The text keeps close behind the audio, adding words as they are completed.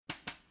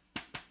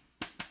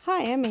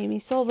Hi, I'm Amy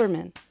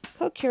Silverman,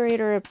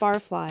 co-curator of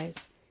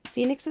Barflies,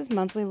 Phoenix's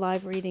monthly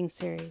live reading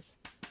series.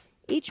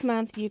 Each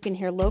month, you can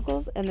hear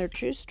locals and their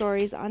true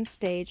stories on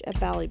stage at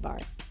Valley Bar.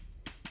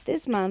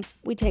 This month,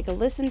 we take a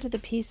listen to the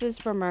pieces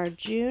from our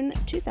June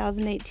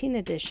 2018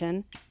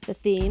 edition, the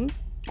theme,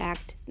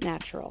 Act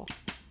Natural.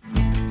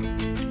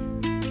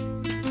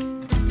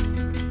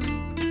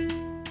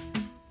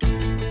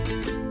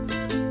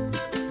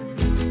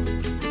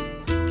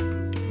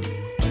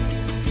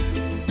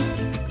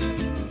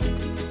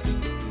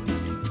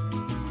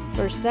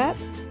 First up,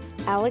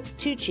 Alex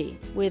Tucci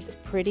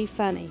with Pretty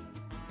Funny,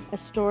 a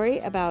story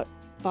about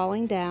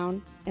falling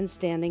down and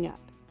standing up.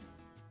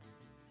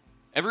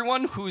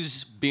 Everyone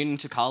who's been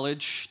to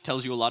college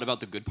tells you a lot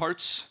about the good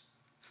parts,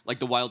 like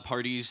the wild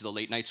parties, the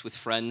late nights with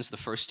friends, the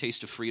first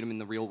taste of freedom in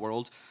the real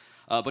world.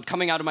 But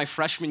coming out of my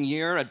freshman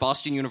year at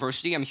Boston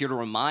University, I'm here to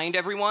remind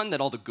everyone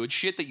that all the good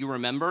shit that you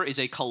remember is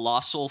a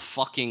colossal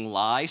fucking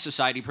lie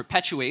society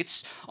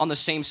perpetuates on the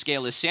same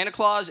scale as Santa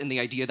Claus and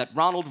the idea that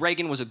Ronald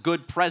Reagan was a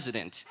good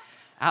president.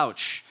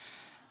 Ouch.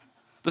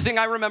 The thing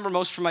I remember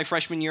most from my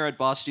freshman year at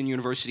Boston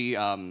University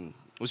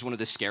was one of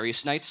the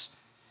scariest nights.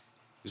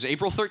 It was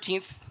April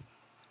 13th,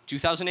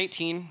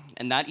 2018,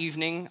 and that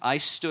evening I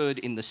stood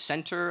in the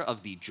center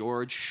of the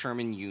George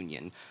Sherman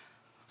Union,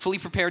 fully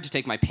prepared to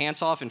take my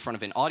pants off in front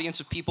of an audience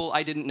of people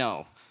I didn't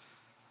know.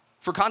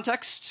 For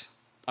context,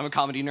 I'm a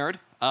comedy nerd.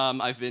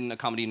 I've been a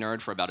comedy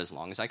nerd for about as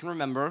long as I can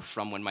remember,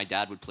 from when my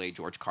dad would play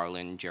George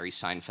Carlin, Jerry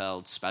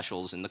Seinfeld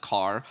specials in the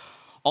car,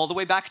 all the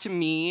way back to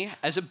me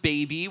as a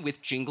baby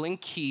with jingling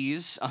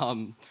keys.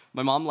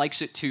 My mom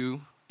likes it too,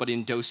 but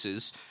in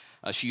doses.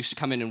 She used to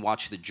come in and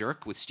watch The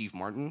Jerk with Steve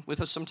Martin with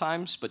us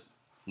sometimes, but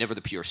never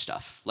the pure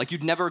stuff. Like,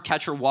 you'd never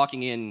catch her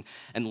walking in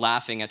and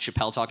laughing at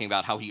Chappelle talking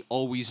about how he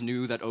always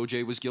knew that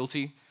OJ was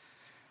guilty.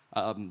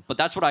 But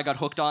that's what I got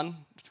hooked on.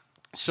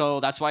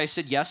 So that's why I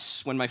said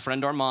yes when my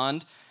friend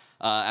Armand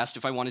asked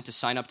if I wanted to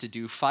sign up to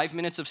do 5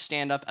 minutes of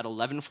stand-up at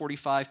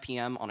 11:45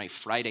 p.m. on a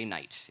Friday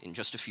night in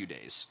just a few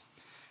days.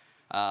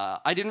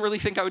 I didn't really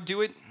think I would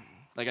do it.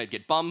 Like, I'd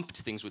get bumped,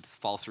 things would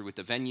fall through with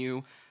the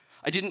venue.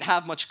 I didn't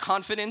have much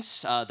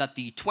confidence that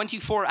the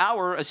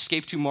 24-hour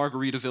Escape to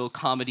Margaritaville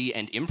comedy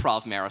and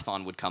improv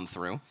marathon would come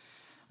through.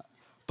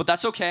 But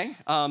that's okay,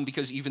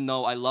 because even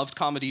though I loved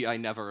comedy, I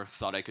never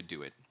thought I could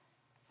do it.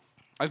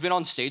 I've been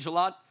on stage a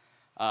lot.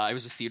 I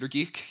was a theater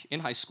geek in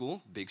high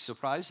school, big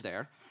surprise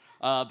there.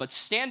 But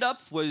stand-up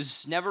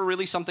was never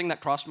really something that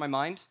crossed my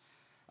mind,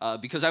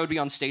 because I would be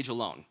on stage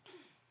alone.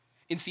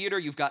 In theater,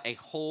 you've got a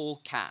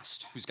whole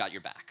cast who's got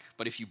your back.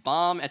 But if you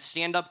bomb at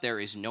stand-up, there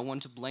is no one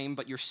to blame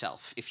but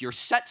yourself. If your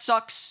set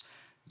sucks,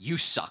 you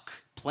suck.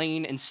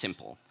 Plain and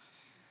simple.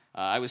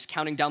 I was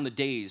counting down the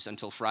days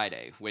until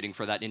Friday, waiting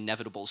for that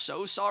inevitable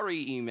 "so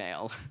sorry"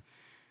 email.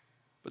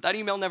 But that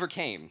email never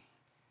came.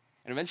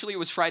 And eventually it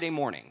was Friday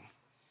morning.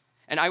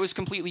 And I was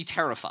completely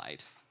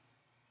terrified.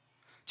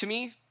 To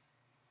me,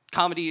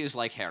 comedy is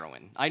like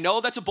heroin. I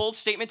know that's a bold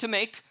statement to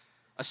make,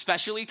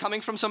 especially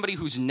coming from somebody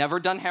who's never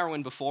done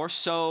heroin before,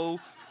 so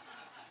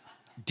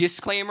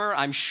disclaimer,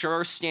 I'm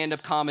sure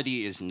stand-up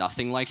comedy is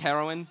nothing like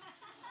heroin.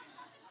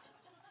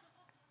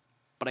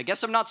 But I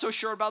guess I'm not so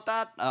sure about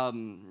that,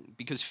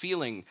 because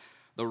feeling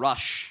the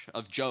rush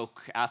of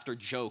joke after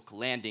joke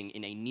landing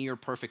in a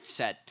near-perfect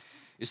set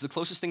is the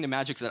closest thing to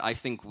magic that I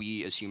think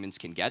we as humans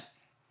can get.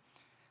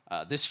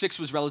 This fix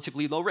was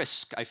relatively low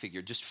risk, I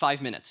figured. Just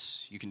 5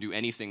 minutes. You can do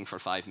anything for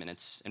 5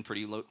 minutes, and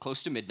pretty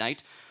close to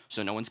midnight,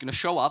 so no one's going to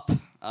show up.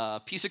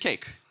 Piece of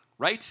cake,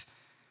 right?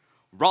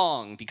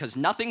 Wrong, because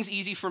nothing's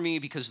easy for me,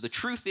 because the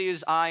truth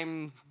is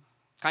I'm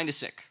kind of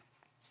sick.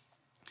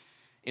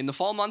 In the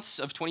fall months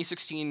of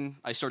 2016,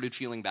 I started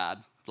feeling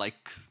bad,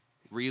 like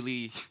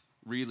really,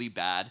 really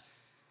bad.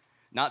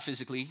 Not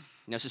physically,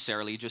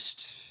 necessarily,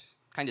 just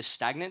kind of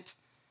stagnant.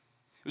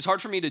 It was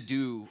hard for me to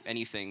do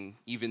anything,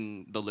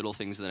 even the little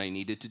things that I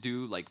needed to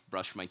do, like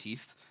brush my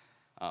teeth.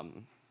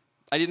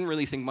 I didn't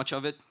really think much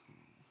of it,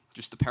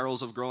 just the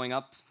perils of growing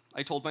up,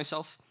 I told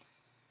myself.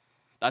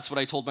 That's what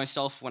I told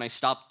myself when I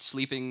stopped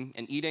sleeping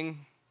and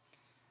eating.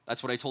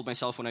 That's what I told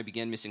myself when I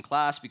began missing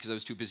class because I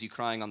was too busy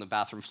crying on the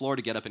bathroom floor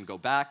to get up and go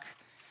back.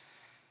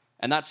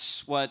 And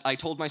that's what I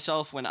told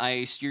myself when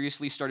I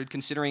seriously started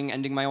considering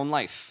ending my own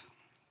life.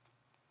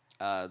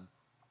 It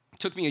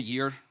took me a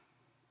year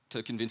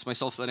to convince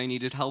myself that I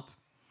needed help.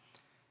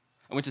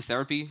 I went to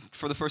therapy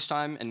for the first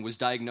time and was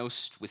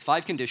diagnosed with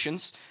 5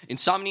 conditions: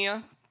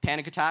 insomnia,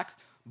 panic attack,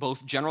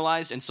 both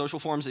generalized and social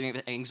forms of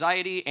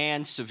anxiety,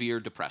 and severe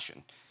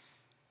depression.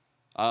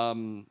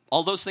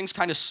 All those things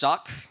kind of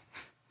suck.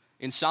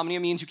 Insomnia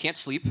means you can't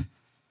sleep,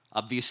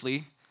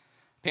 obviously.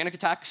 Panic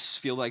attacks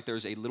feel like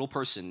there's a little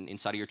person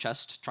inside of your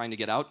chest trying to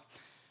get out.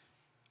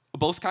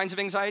 Both kinds of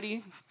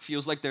anxiety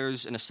feels like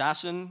there's an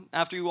assassin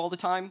after you all the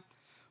time,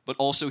 but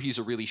also he's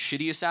a really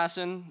shitty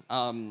assassin.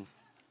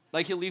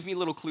 Like, he'll leave me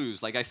little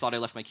clues, like I thought I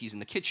left my keys in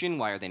the kitchen,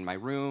 why are they in my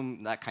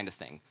room, that kind of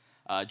thing.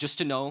 Just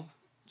to know,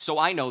 so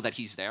I know that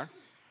he's there.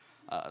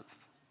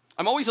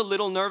 I'm always a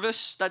little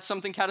nervous that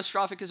something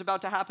catastrophic is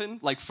about to happen,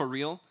 like for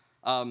real.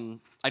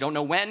 I don't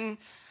know when,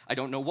 I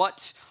don't know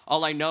what.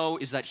 All I know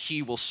is that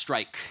he will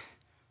strike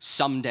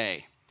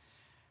someday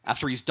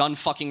after he's done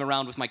fucking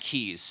around with my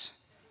keys.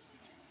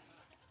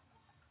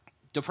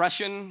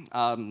 Depression,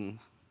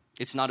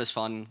 it's not as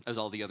fun as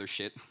all the other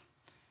shit.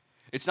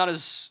 It's not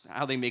as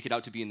how they make it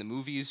out to be in the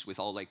movies with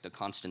all like the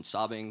constant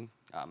sobbing.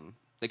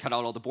 They cut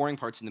out all the boring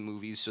parts in the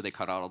movies, so they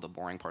cut out all the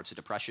boring parts of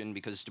depression,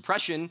 because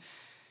depression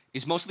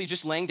is mostly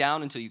just laying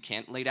down until you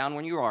can't lay down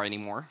when you are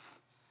anymore.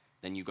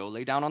 Then you go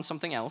lay down on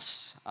something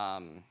else.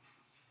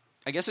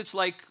 I guess it's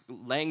like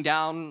laying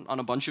down on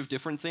a bunch of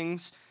different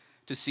things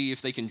to see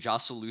if they can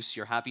jostle loose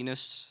your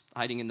happiness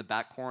hiding in the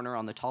back corner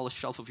on the tallest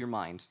shelf of your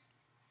mind.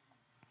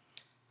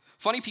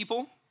 Funny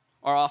people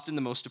are often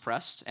the most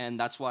depressed, and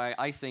that's why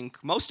I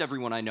think most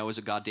everyone I know is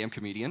a goddamn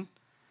comedian.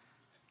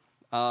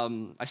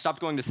 I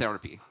stopped going to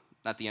therapy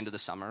at the end of the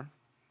summer,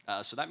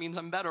 so that means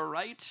I'm better,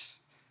 right?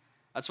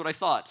 That's what I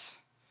thought.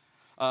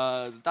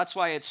 That's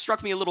why it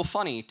struck me a little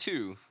funny,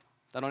 too,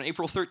 that on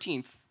April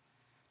 13th,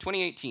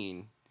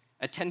 2018,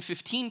 at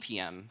 10:15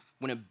 p.m.,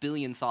 when a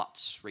billion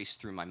thoughts raced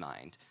through my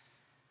mind,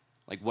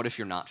 like, what if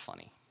you're not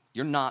funny?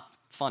 You're not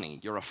funny.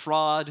 You're a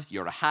fraud.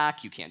 You're a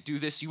hack. You can't do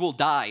this. You will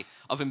die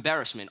of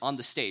embarrassment on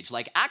the stage,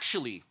 like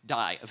actually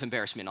die of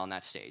embarrassment on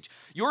that stage.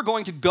 You're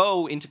going to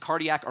go into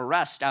cardiac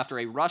arrest after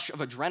a rush of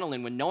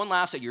adrenaline when no one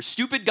laughs at your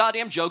stupid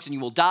goddamn jokes, and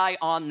you will die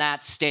on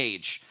that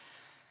stage.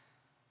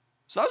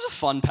 So that was a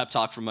fun pep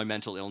talk from my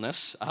mental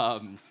illness.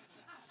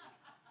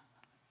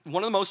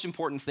 One of the most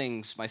important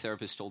things my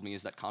therapist told me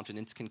is that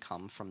confidence can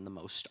come from the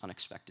most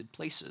unexpected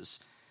places.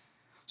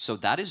 So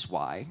that is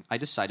why I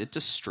decided to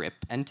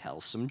strip and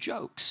tell some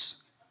jokes.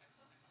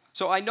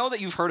 So I know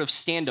that you've heard of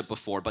stand-up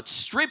before, but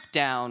strip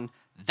down,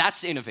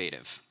 that's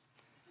innovative.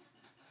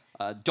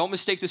 Don't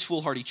mistake this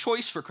foolhardy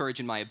choice for courage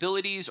in my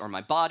abilities or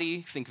my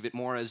body. Think of it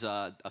more as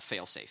a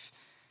fail-safe.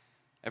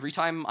 Every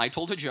time I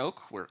told a joke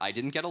where I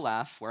didn't get a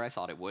laugh where I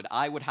thought it would,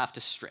 I would have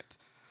to strip.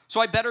 So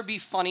I better be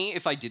funny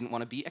if I didn't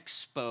want to be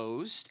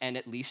exposed, and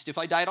at least if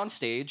I died on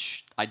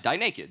stage, I'd die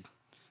naked,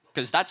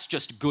 because that's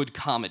just good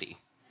comedy.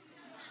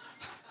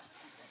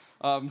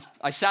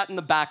 I sat in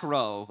the back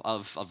row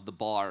of the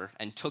bar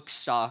and took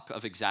stock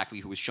of exactly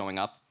who was showing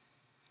up.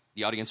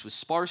 The audience was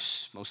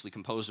sparse, mostly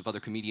composed of other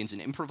comedians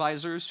and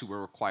improvisers who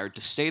were required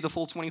to stay the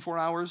full 24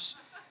 hours.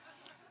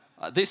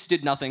 This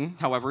did nothing,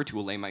 however, to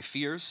allay my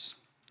fears,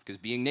 because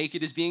being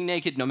naked is being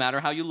naked, no matter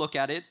how you look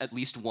at it. At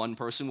least one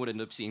person would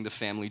end up seeing the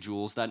family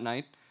jewels that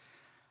night.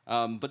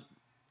 But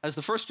as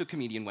the first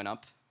comedian went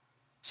up,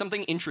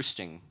 something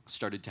interesting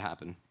started to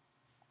happen.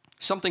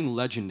 Something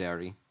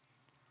legendary.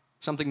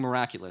 Something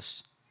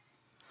miraculous.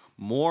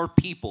 More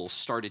people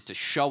started to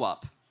show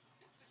up.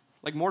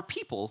 Like, more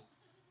people?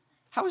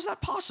 How is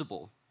that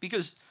possible?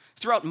 Because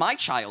throughout my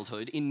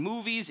childhood, in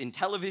movies, in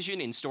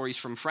television, in stories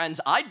from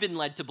friends, I'd been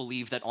led to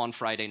believe that on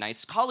Friday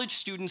nights, college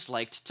students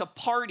liked to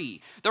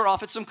party. They're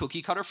off at some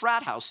cookie-cutter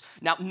frat house.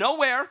 Now,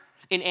 nowhere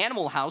in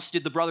Animal House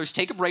did the brothers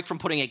take a break from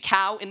putting a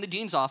cow in the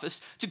dean's office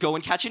to go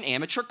and catch an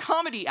amateur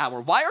comedy hour.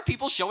 Why are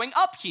people showing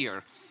up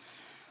here?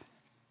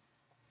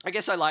 I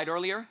guess I lied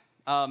earlier.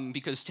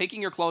 Because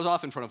taking your clothes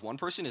off in front of one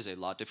person is a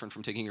lot different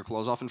from taking your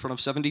clothes off in front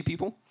of 70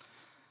 people.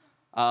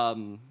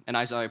 And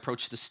as I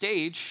approached the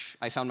stage,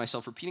 I found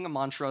myself repeating a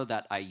mantra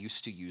that I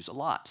used to use a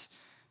lot.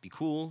 Be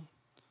cool,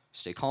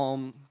 stay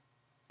calm,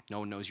 no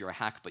one knows you're a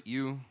hack but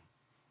you,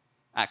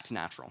 act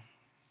natural.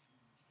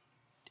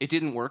 It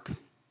didn't work,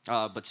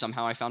 but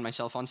somehow I found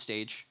myself on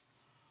stage.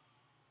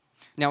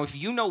 Now, if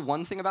you know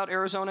one thing about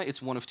Arizona,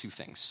 it's one of two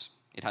things.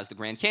 It has the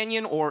Grand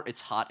Canyon, or it's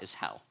hot as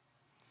hell.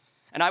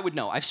 And I would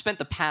know. I've spent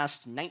the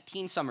past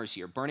 19 summers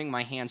here burning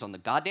my hands on the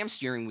goddamn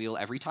steering wheel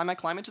every time I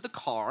climb into the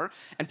car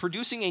and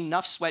producing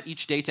enough sweat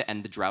each day to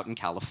end the drought in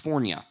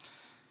California.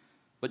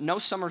 But no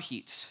summer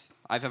heat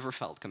I've ever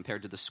felt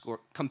compared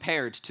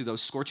to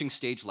those scorching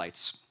stage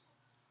lights.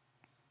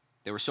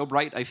 They were so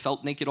bright I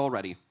felt naked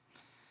already.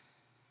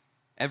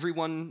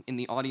 Everyone in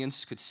the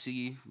audience could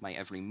see my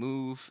every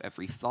move,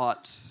 every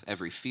thought,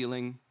 every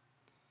feeling.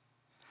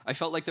 I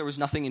felt like there was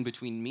nothing in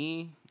between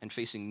me and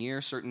facing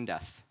near certain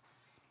death.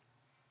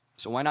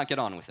 So why not get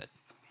on with it?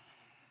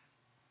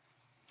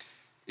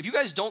 If you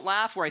guys don't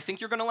laugh where I think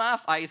you're going to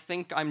laugh, I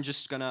think I'm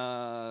just going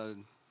to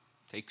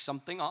take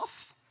something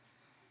off.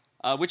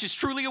 Which is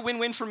truly a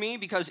win-win for me,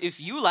 because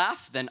if you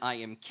laugh, then I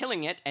am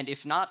killing it, and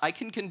if not, I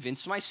can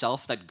convince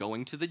myself that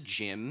going to the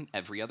gym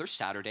every other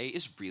Saturday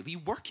is really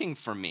working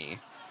for me.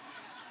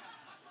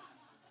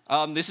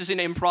 This is an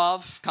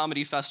improv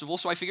comedy festival,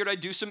 so I figured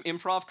I'd do some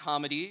improv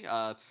comedy.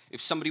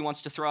 If somebody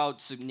wants to throw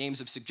out some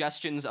names of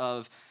suggestions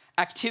of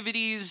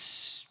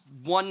activities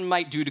one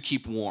might do to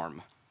keep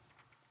warm.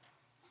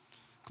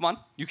 Come on,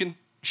 you can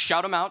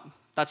shout them out.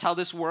 That's how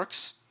this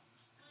works.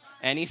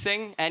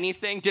 Anything?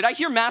 Did I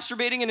hear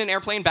masturbating in an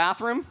airplane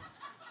bathroom?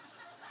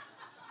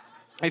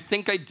 I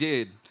think I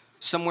did,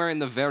 somewhere in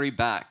the very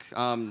back.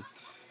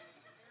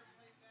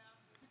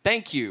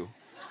 Thank you.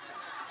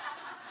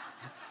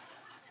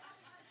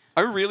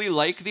 I really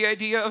like the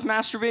idea of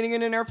masturbating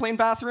in an airplane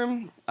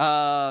bathroom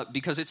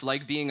because it's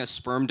like being a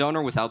sperm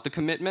donor without the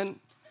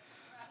commitment.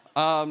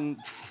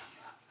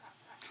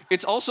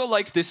 It's also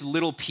like this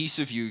little piece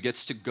of you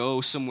gets to go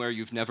somewhere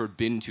you've never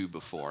been to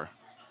before.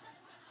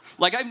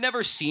 Like, I've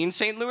never seen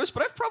St. Louis,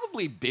 but I've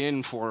probably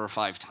been 4 or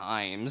 5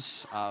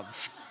 times.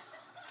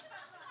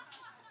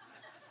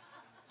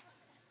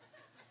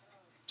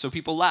 So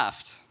people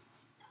laughed.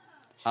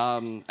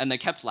 And they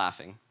kept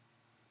laughing.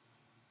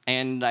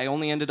 And I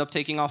only ended up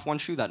taking off one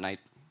shoe that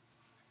night.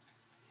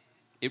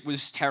 It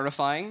was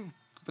terrifying,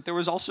 but there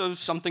was also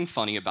something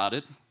funny about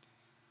it.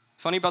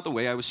 Funny about the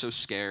way I was so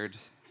scared.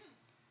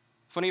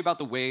 Funny about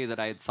the way that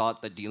I had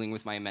thought that dealing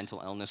with my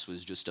mental illness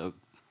was just a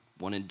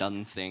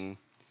one-and-done thing.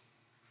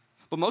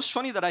 But most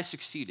funny that I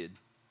succeeded.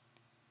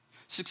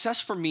 Success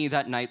for me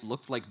that night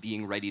looked like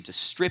being ready to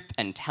strip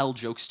and tell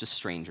jokes to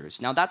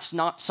strangers. Now, that's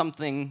not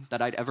something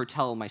that I'd ever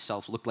tell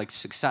myself looked like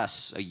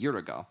success a year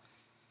ago.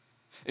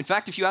 In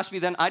fact, if you asked me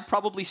then, I'd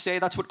probably say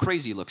that's what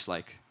crazy looks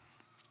like.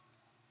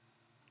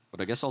 But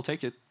I guess I'll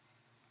take it.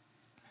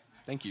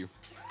 Thank you.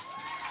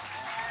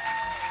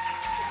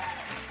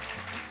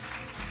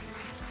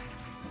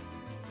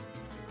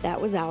 That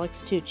was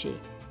Alex Tucci.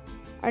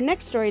 Our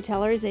next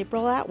storyteller is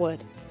April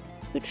Atwood,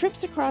 who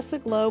trips across the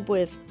globe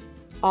with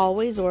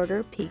Always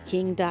Order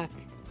Peking Duck.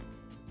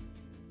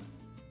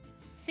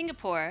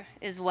 Singapore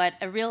is what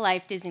a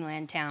real-life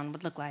Disneyland town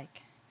would look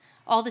like.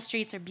 All the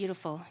streets are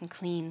beautiful and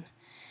clean.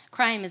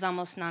 Crime is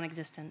almost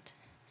non-existent.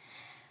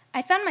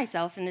 I found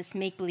myself in this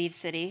make-believe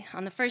city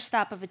on the first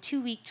stop of a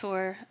 2-week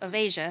tour of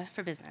Asia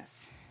for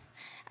business.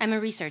 I'm a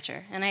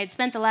researcher, and I had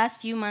spent the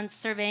last few months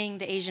surveying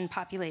the Asian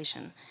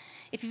population.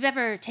 If you've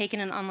ever taken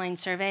an online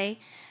survey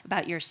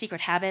about your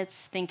secret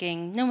habits,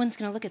 thinking, no one's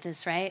going to look at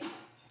this, right?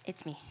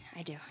 It's me.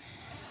 I do.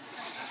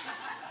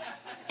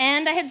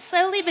 And I had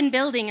slowly been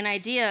building an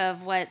idea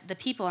of what the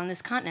people on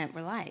this continent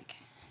were like.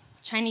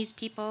 Chinese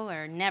people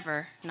are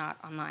never not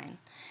online.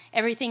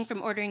 Everything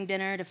from ordering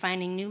dinner to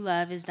finding new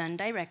love is done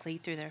directly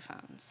through their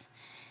phones.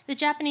 The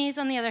Japanese,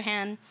 on the other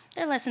hand,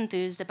 they're less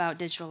enthused about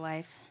digital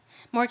life,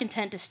 more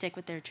content to stick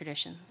with their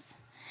traditions.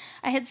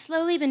 I had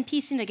slowly been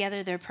piecing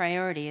together their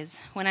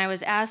priorities when I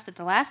was asked at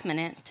the last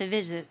minute to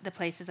visit the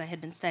places I had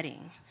been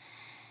studying.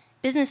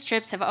 Business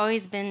trips have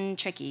always been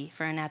tricky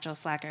for a natural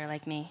slacker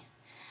like me.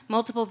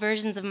 Multiple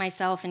versions of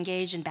myself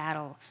engage in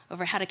battle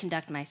over how to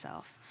conduct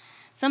myself.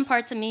 Some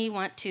parts of me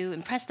want to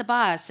impress the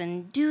boss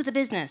and do the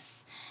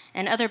business,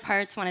 and other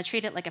parts want to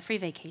treat it like a free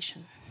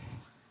vacation.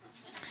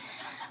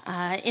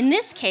 In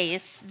this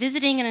case,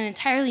 visiting in an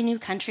entirely new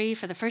country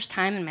for the first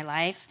time in my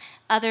life,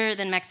 other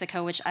than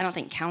Mexico, which I don't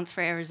think counts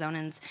for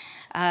Arizonans,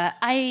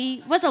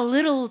 I was a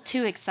little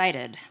too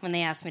excited when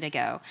they asked me to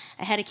go.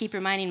 I had to keep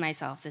reminding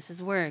myself, this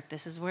is work,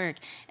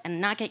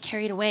 and not get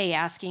carried away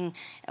asking,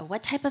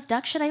 what type of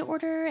duck should I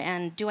order,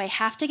 and do I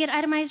have to get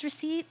itemized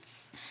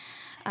receipts?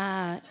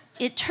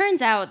 It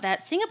turns out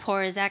that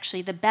Singapore is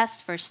actually the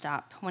best first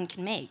stop one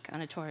can make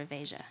on a tour of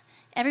Asia.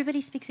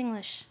 Everybody speaks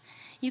English.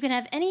 You can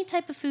have any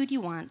type of food you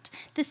want.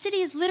 The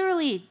city is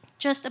literally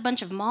just a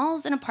bunch of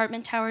malls and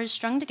apartment towers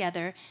strung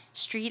together,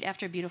 street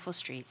after beautiful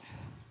street.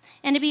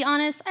 And to be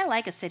honest, I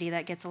like a city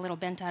that gets a little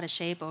bent out of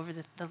shape over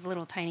the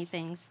little tiny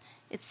things.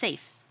 It's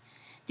safe.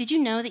 Did you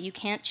know that you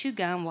can't chew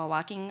gum while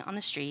walking on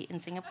the street in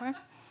Singapore?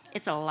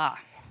 It's a law.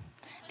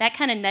 That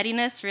kind of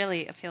nuttiness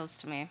really appeals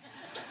to me.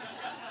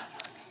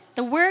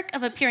 The work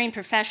of appearing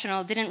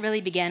professional didn't really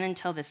begin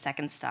until the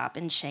second stop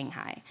in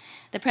Shanghai.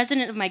 The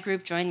president of my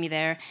group joined me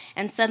there,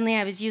 and suddenly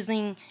I was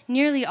using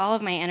nearly all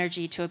of my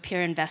energy to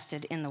appear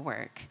invested in the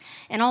work.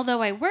 And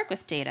although I work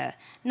with data,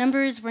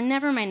 numbers were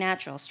never my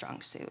natural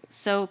strong suit.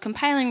 So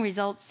compiling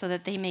results so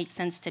that they make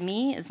sense to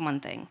me is one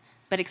thing,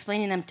 but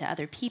explaining them to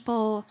other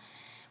people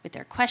with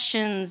their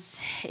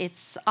questions,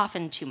 it's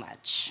often too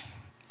much.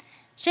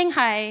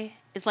 Shanghai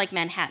is like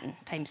Manhattan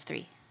times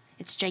 3.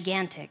 It's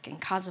gigantic and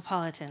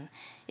cosmopolitan.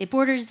 It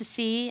borders the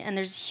sea, and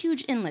there's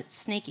huge inlets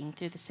snaking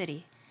through the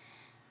city.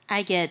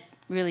 I get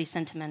really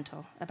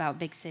sentimental about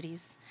big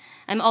cities.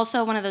 I'm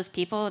also one of those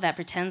people that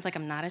pretends like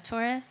I'm not a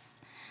tourist.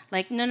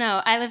 Like,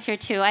 no, I live here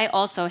too. I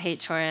also hate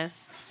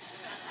tourists.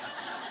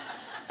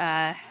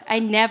 I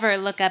never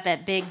look up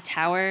at big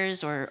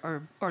towers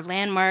or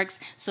landmarks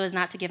so as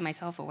not to give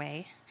myself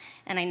away,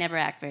 and I never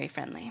act very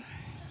friendly.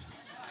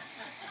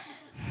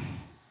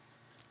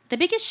 The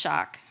biggest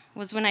shock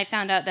was when I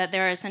found out that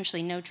there are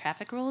essentially no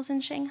traffic rules in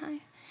Shanghai.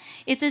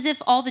 It's as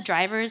if all the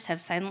drivers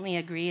have silently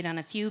agreed on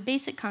a few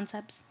basic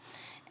concepts,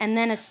 and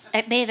then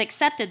they've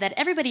accepted that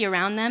everybody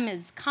around them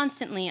is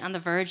constantly on the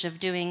verge of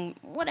doing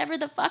whatever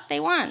the fuck they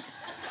want.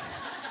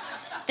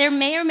 There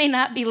may or may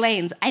not be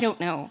lanes, I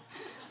don't know.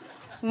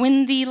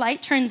 When the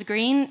light turns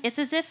green, it's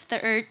as if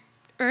the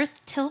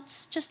earth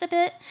tilts just a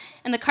bit,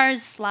 and the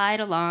cars slide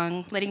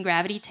along, letting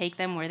gravity take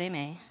them where they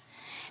may.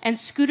 And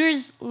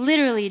scooters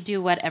literally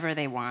do whatever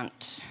they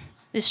want.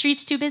 The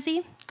street's too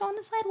busy? Go on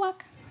the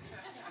sidewalk.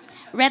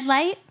 Red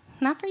light?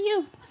 Not for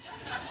you.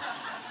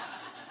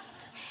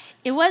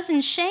 It was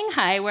in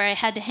Shanghai where I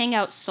had to hang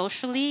out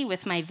socially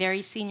with my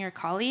very senior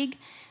colleague,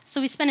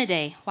 so we spent a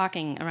day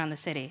walking around the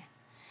city.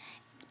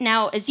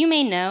 Now, as you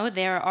may know,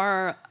 there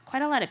are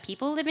quite a lot of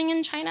people living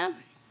in China,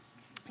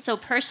 so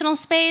personal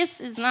space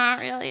is not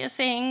really a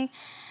thing.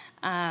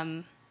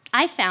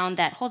 I found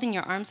that holding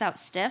your arms out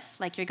stiff,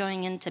 like you're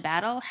going into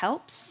battle,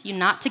 helps you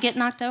not to get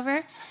knocked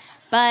over,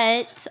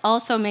 but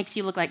also makes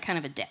you look like kind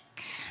of a dick.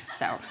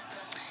 So,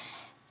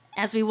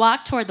 as we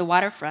walked toward the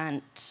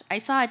waterfront, I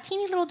saw a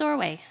teeny little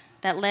doorway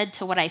that led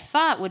to what I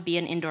thought would be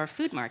an indoor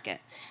food market.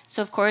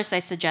 So, of course, I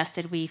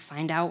suggested we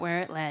find out where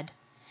it led.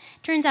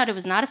 Turns out it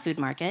was not a food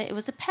market, it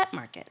was a pet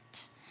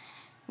market.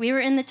 We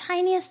were in the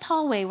tiniest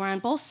hallway where on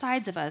both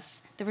sides of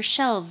us there were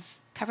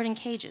shelves covered in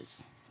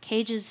cages.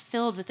 Cages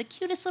filled with the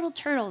cutest little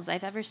turtles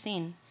I've ever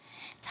seen.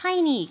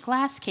 Tiny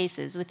glass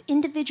cases with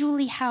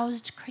individually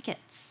housed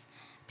crickets.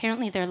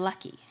 Apparently they're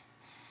lucky.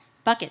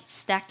 Buckets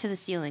stacked to the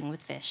ceiling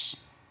with fish.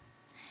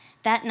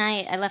 That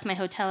night, I left my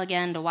hotel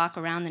again to walk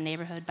around the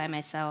neighborhood by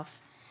myself.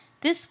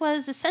 This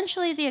was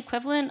essentially the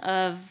equivalent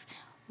of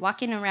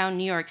walking around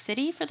New York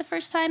City for the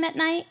first time at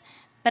night,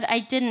 but I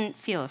didn't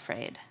feel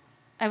afraid.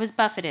 I was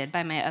buffeted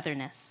by my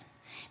otherness.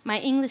 My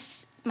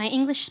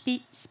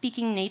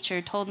English-speaking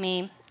nature told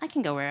me, I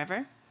can go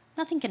wherever.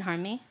 Nothing can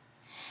harm me.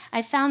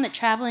 I found that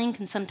traveling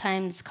can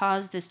sometimes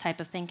cause this type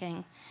of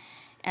thinking,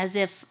 as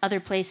if other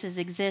places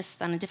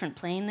exist on a different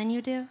plane than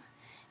you do,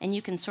 and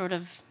you can sort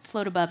of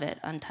float above it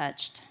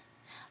untouched.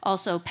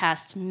 Also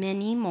past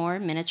many more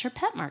miniature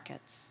pet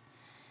markets.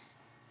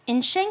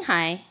 In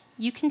Shanghai,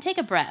 you can take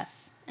a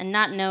breath and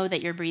not know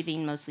that you're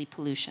breathing mostly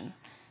pollution,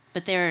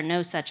 but there are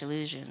no such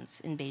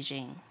illusions in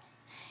Beijing.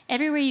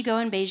 Everywhere you go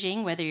in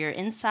Beijing, whether you're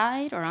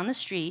inside or on the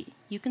street,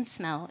 you can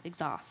smell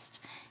exhaust.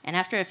 And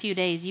after a few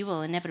days, you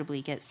will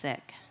inevitably get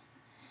sick.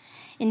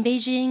 In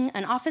Beijing,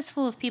 an office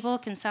full of people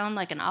can sound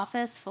like an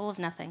office full of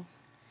nothing.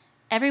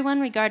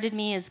 Everyone regarded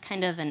me as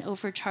kind of an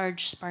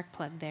overcharged spark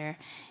plug there,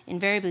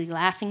 invariably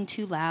laughing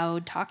too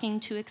loud,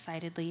 talking too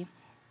excitedly.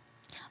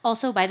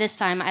 Also, by this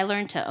time, I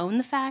learned to own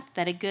the fact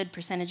that a good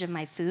percentage of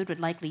my food would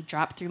likely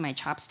drop through my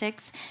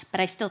chopsticks, but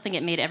I still think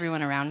it made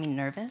everyone around me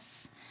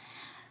nervous.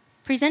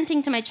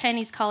 Presenting to my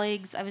Chinese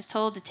colleagues, I was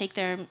told to take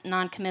their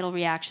non-committal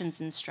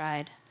reactions in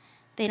stride.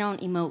 They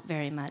don't emote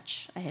very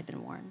much, I had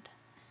been warned.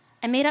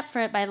 I made up for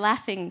it by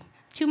laughing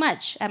too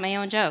much at my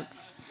own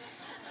jokes,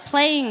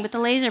 playing with the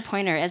laser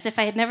pointer as if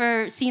I had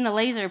never seen a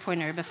laser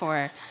pointer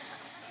before.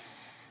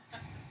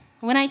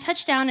 When I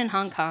touched down in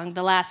Hong Kong,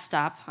 the last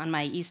stop on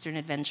my Eastern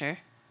adventure,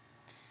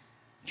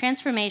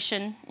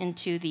 transformation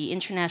into the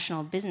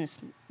international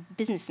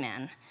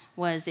businessman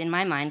was, in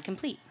my mind,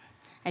 complete.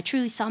 I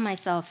truly saw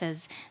myself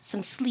as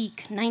some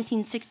sleek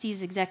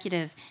 1960s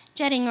executive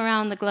jetting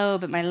around the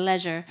globe at my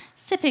leisure,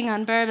 sipping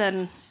on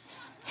bourbon,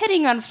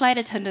 hitting on flight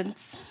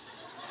attendants.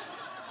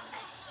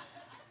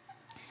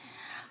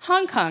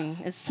 Hong Kong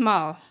is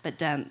small but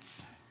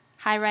dense.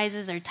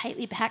 High-rises are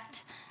tightly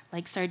packed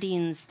like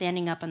sardines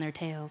standing up on their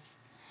tails.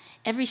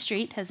 Every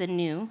street has a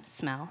new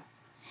smell.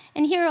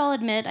 And here I'll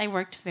admit I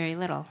worked very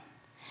little.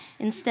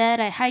 Instead,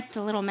 I hiked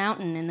a little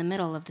mountain in the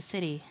middle of the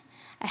city.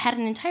 I had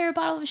an entire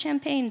bottle of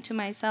champagne to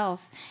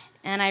myself,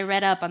 and I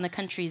read up on the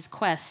country's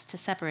quest to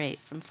separate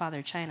from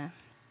Father China.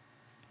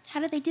 How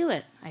do they do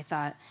it, I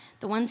thought,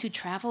 the ones who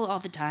travel all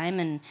the time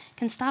and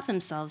can stop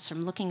themselves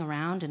from looking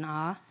around in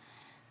awe?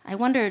 I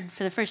wondered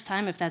for the first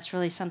time if that's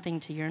really something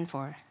to yearn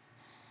for.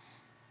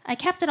 I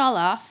capped it all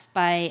off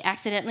by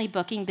accidentally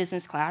booking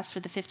business class for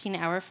the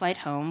 15-hour flight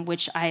home,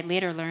 which I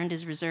later learned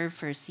is reserved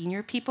for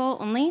senior people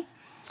only.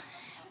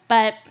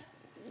 But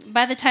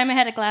by the time I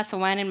had a glass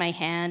of wine in my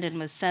hand and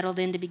was settled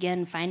in to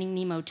begin Finding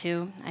Nemo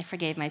 2, I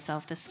forgave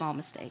myself this small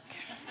mistake.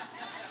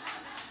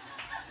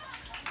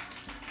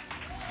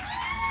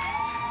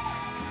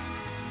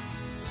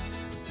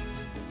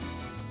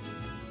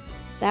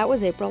 That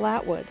was April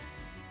Atwood.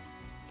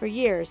 For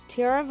years,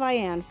 Tiara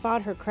Vian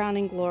fought her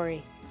crowning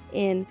glory.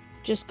 In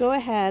Just Go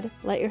Ahead,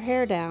 Let Your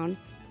Hair Down,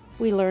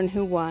 we learn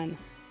who won.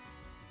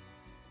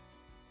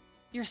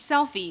 Your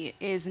selfie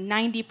is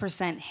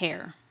 90%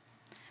 hair.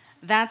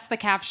 That's the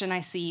caption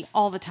I see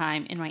all the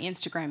time in my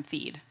Instagram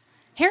feed.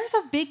 Hair is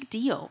a big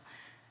deal.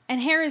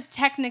 And hair is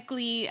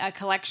technically a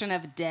collection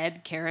of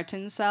dead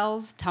keratin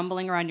cells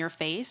tumbling around your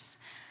face.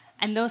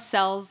 And those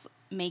cells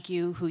make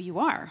you who you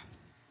are.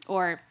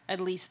 Or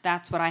at least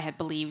that's what I had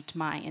believed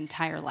my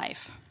entire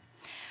life.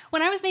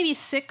 When I was maybe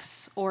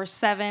 6 or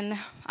 7,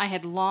 I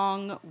had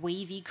long,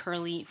 wavy,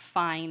 curly,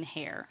 fine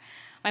hair.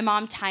 My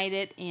mom tied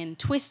it in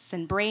twists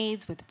and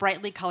braids with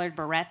brightly colored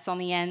barrettes on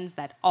the ends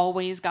that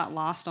always got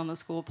lost on the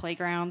school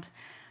playground.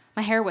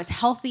 My hair was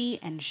healthy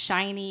and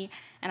shiny,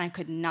 and I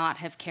could not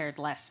have cared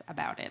less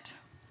about it.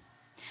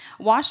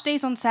 Wash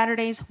days on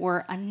Saturdays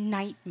were a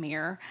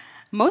nightmare,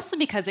 mostly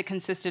because it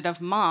consisted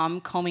of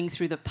Mom combing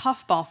through the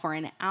puffball for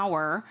an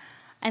hour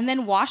and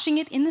then washing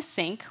it in the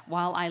sink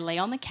while I lay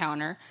on the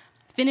counter,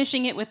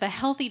 finishing it with a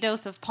healthy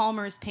dose of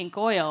Palmer's pink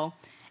oil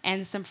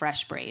and some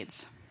fresh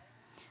braids.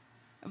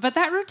 But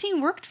that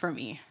routine worked for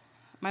me.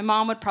 My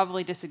mom would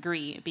probably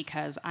disagree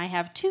because I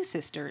have 2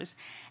 sisters,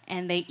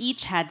 and they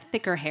each had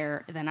thicker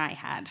hair than I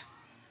had.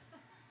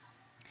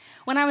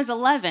 When I was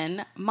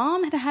 11,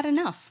 Mom had had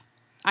enough.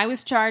 I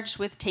was charged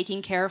with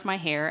taking care of my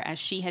hair as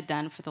she had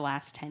done for the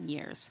last 10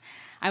 years.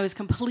 I was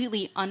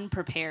completely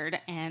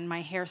unprepared, and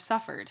my hair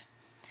suffered.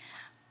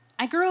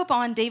 I grew up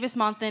on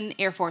Davis-Monthan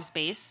Air Force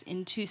Base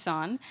in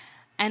Tucson,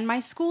 and my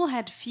school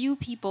had few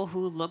people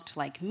who looked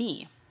like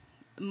me.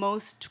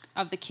 Most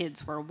of the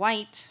kids were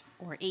white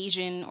or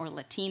Asian or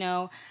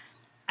Latino.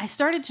 I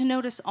started to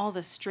notice all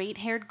the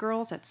straight-haired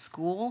girls at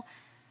school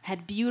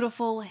had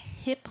beautiful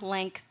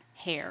hip-length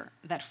hair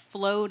that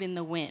flowed in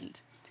the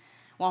wind,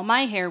 while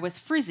my hair was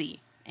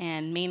frizzy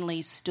and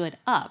mainly stood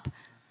up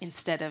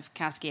instead of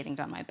cascading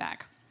down my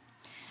back.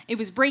 It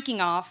was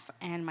breaking off,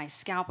 and my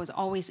scalp was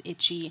always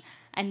itchy,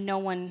 and no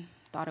one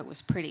thought it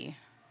was pretty.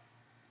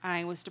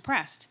 I was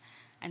depressed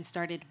and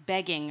started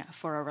begging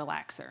for a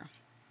relaxer.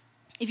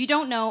 If you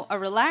don't know, a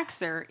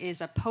relaxer is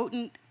a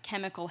potent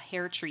chemical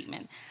hair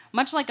treatment,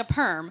 much like a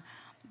perm,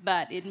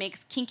 but it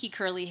makes kinky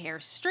curly hair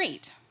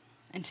straight.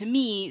 And to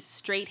me,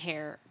 straight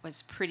hair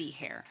was pretty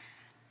hair,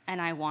 and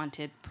I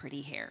wanted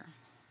pretty hair.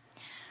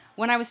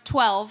 When I was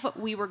 12,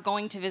 we were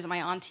going to visit my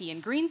auntie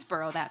in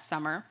Greensboro that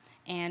summer,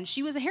 and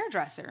she was a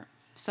hairdresser.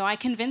 So I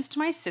convinced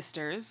my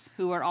sisters,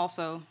 who were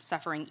also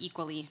suffering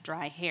equally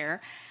dry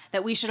hair,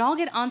 that we should all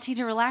get auntie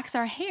to relax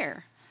our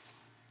hair.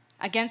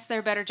 Against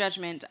their better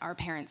judgment, our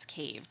parents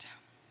caved,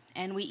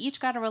 and we each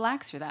got a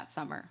relaxer that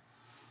summer.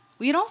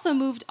 We had also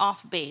moved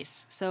off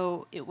base,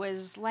 so it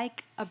was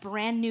like a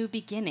brand new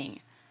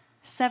beginning.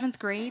 7th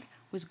grade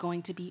was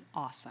going to be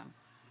awesome.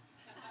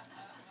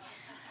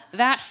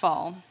 That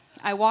fall,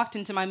 I walked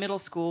into my middle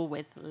school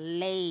with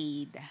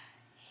laid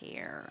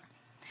hair.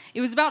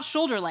 It was about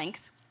shoulder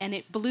length, and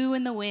it blew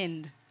in the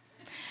wind.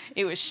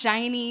 It was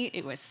shiny,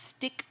 it was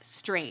stick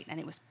straight, and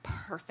it was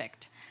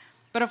perfect.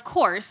 But of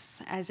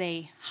course, as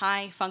a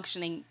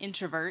high-functioning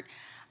introvert,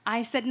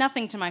 I said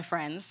nothing to my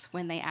friends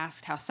when they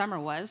asked how summer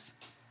was.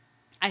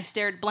 I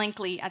stared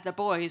blankly at the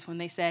boys when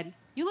they said,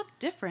 "You look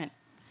different."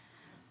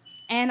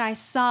 And I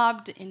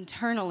sobbed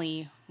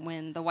internally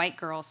when the white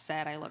girls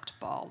said I looked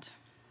bald.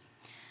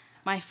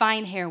 My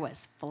fine hair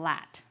was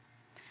flat,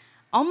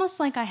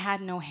 almost like I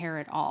had no hair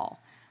at all,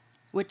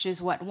 which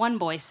is what one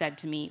boy said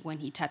to me when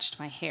he touched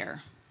my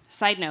hair.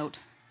 Side note,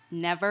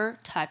 never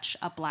touch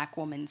a black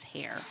woman's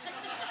hair.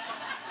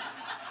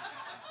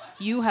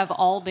 You have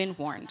all been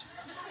warned.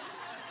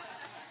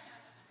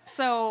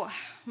 So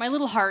my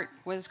little heart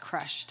was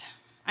crushed.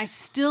 I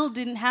still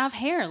didn't have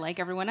hair like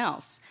everyone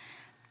else.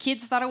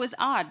 Kids thought it was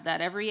odd that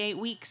every 8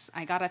 weeks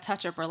I got a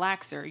touch-up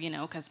relaxer,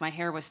 because my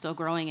hair was still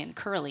growing and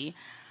curly.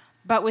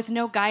 But with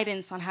no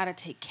guidance on how to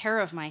take care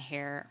of my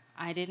hair,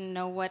 I didn't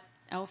know what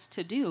else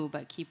to do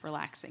but keep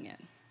relaxing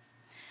it.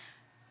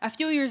 A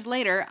few years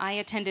later, I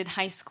attended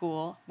high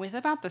school with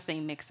about the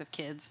same mix of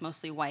kids,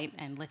 mostly white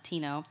and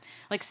Latino.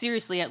 Like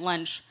seriously, at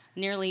lunch,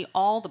 nearly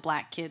all the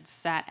black kids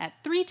sat at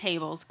 3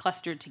 tables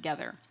clustered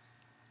together.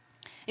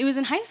 It was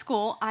in high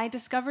school I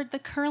discovered the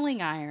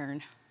curling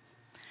iron.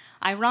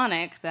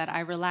 Ironic that I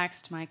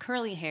relaxed my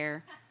curly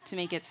hair to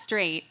make it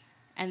straight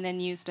and then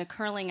used a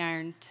curling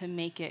iron to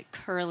make it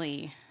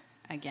curly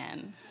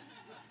again.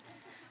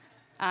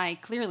 I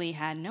clearly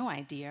had no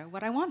idea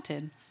what I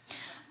wanted.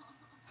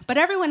 But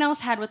everyone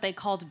else had what they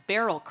called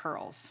barrel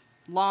curls.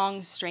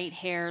 Long, straight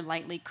hair,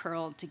 lightly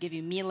curled to give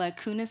you Mila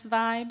Kunis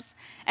vibes.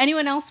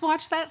 Anyone else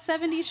watch that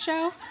 70s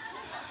show?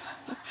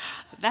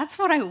 That's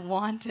what I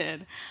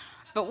wanted.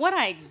 But what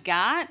I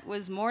got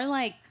was more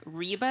like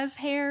Reba's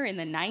hair in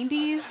the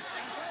 90s,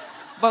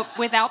 but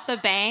without the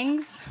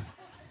bangs.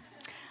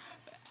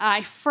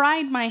 I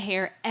fried my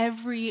hair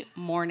every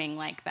morning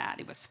like that.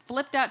 It was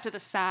flipped out to the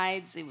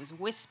sides, it was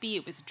wispy,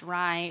 it was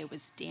dry, it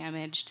was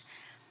damaged.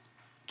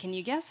 Can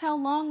you guess how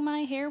long my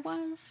hair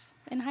was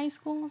in high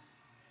school?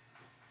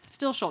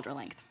 Still shoulder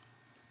length.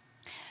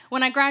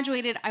 When I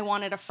graduated, I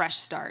wanted a fresh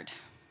start,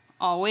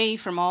 away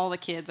from all the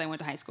kids I went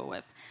to high school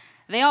with.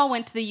 They all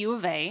went to the U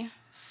of A,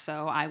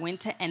 so I went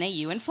to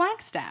NAU in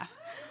Flagstaff.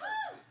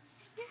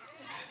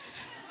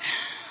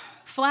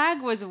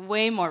 Flag was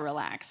way more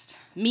relaxed,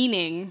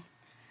 meaning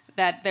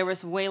that there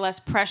was way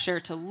less pressure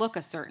to look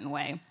a certain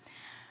way.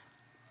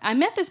 I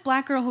met this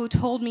black girl who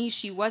told me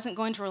she wasn't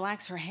going to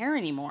relax her hair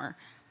anymore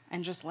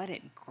and just let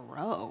it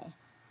grow.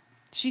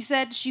 She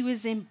said she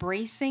was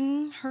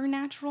embracing her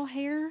natural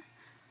hair.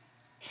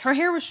 Her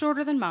hair was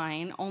shorter than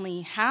mine,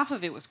 only half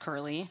of it was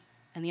curly,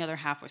 and the other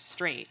half was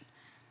straight.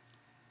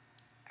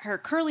 Her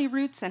curly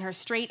roots and her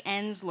straight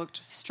ends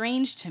looked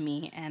strange to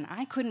me, and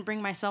I couldn't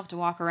bring myself to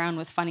walk around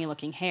with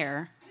funny-looking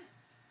hair.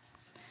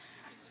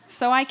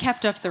 So I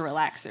kept up the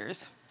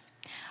relaxers.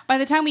 By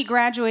the time we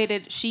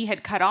graduated, she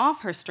had cut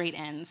off her straight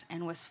ends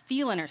and was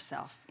feeling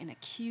herself in a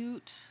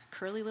cute,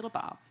 curly little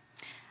bob.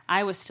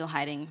 I was still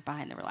hiding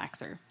behind the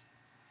relaxer.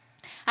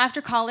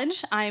 After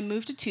college, I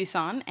moved to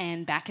Tucson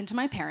and back into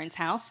my parents'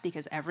 house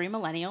because every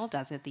millennial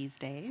does it these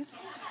days.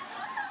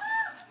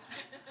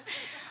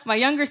 My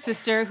younger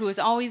sister, who has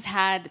always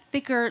had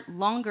thicker,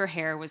 longer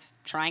hair, was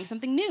trying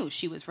something new.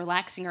 She was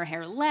relaxing her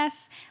hair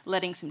less,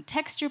 letting some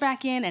texture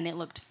back in, and it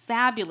looked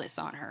fabulous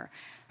on her.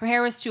 Her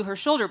hair was to her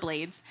shoulder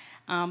blades,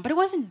 but it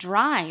wasn't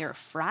dry or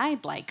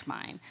fried like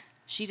mine.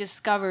 She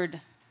discovered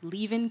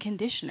leave-in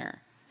conditioner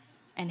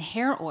and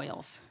hair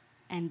oils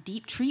and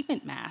deep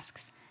treatment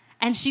masks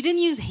And she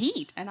didn't use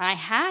heat, and I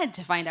had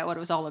to find out what it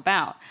was all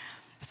about.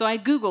 So I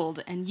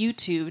Googled and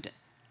YouTubed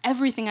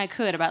everything I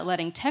could about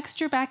letting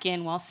texture back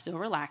in while still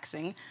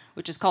relaxing,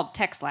 which is called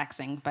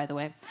texlaxing, by the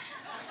way.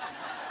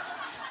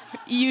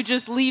 You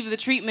just leave the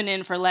treatment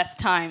in for less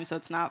time so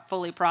it's not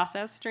fully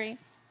processed straight.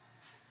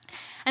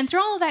 And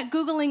through all of that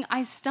Googling,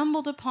 I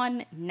stumbled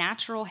upon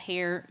natural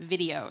hair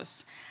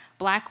videos.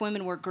 Black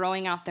women were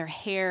growing out their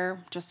hair,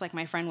 just like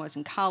my friend was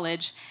in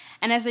college.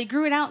 And as they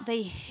grew it out,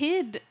 they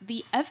hid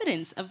the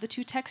evidence of the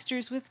two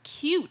textures with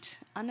cute,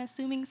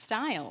 unassuming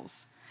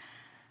styles.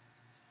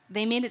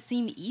 They made it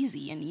seem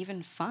easy and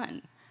even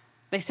fun.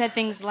 They said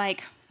things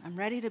like, "I'm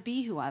ready to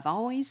be who I've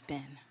always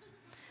been."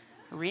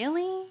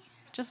 Really?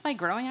 Just by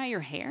growing out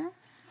your hair?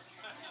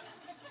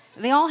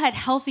 They all had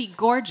healthy,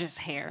 gorgeous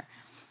hair.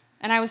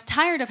 And I was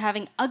tired of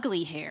having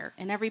ugly hair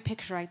in every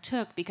picture I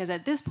took because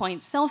at this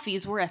point,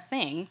 selfies were a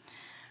thing.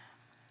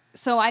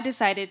 So I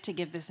decided to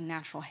give this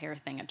natural hair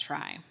thing a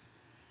try.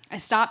 I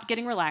stopped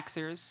getting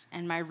relaxers,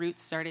 and my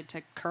roots started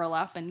to curl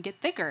up and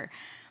get thicker.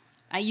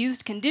 I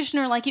used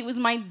conditioner like it was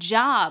my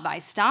job. I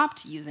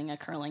stopped using a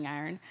curling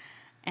iron,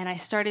 and I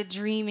started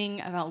dreaming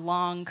about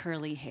long,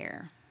 curly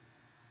hair.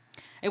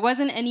 It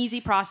wasn't an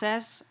easy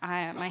process.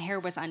 My hair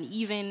was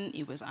uneven,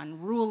 it was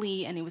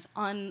unruly, and it was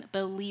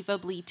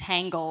unbelievably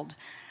tangled.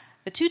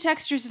 The two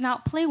textures did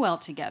not play well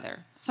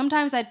together.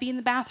 Sometimes I'd be in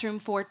the bathroom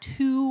for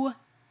 2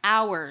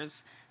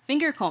 hours,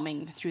 finger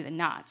combing through the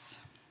knots.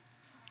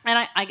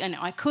 And I know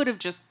I could have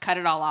just cut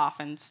it all off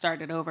and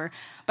started over,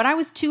 but I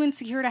was too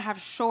insecure to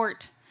have shorter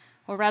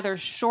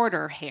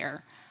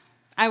hair.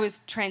 I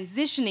was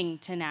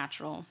transitioning to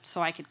natural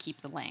so I could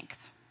keep the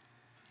length.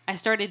 I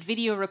started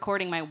video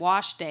recording my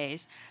wash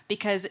days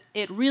because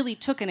it really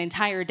took an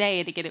entire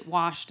day to get it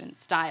washed and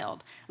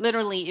styled.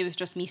 Literally, it was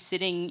just me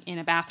sitting in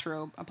a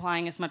bathrobe,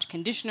 applying as much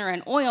conditioner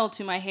and oil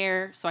to my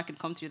hair so I could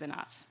comb through the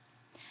knots.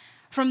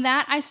 From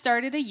that, I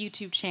started a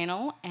YouTube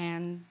channel,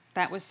 and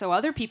that was so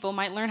other people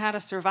might learn how to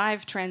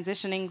survive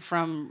transitioning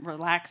from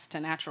relaxed to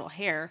natural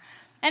hair.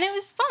 And it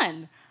was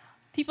fun.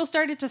 People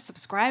started to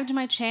subscribe to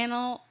my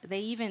channel. They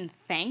even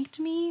thanked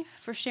me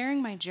for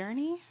sharing my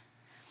journey.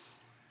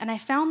 And I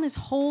found this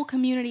whole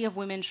community of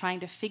women trying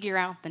to figure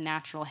out the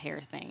natural hair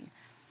thing.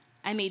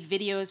 I made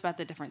videos about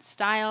the different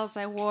styles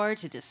I wore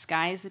to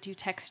disguise the two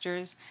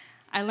textures.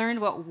 I learned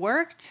what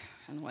worked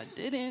and what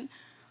didn't,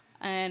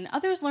 and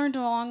others learned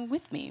along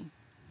with me.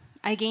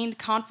 I gained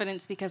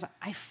confidence because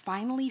I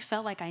finally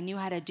felt like I knew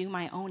how to do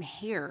my own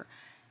hair.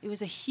 It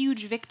was a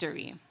huge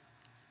victory.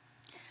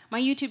 My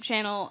YouTube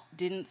channel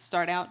didn't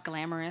start out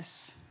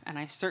glamorous, and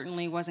I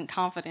certainly wasn't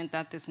confident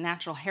that this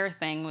natural hair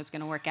thing was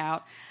going to work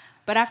out.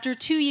 But after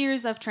 2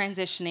 years of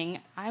transitioning,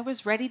 I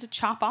was ready to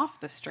chop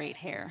off the straight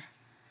hair.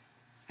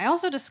 I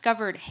also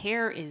discovered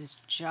hair is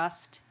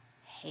just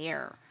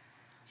hair.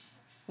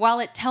 While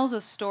it tells a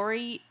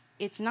story,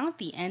 it's not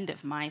the end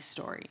of my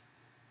story.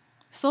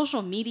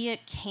 Social media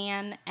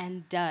can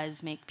and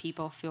does make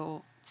people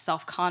feel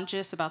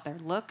self-conscious about their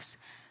looks,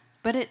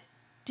 but it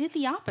did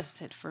the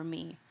opposite for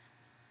me.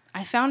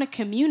 I found a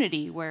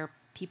community where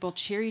people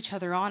cheer each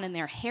other on in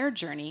their hair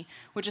journey,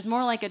 which is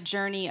more like a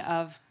journey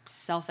of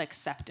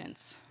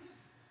self-acceptance.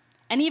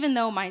 And even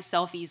though my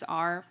selfies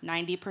are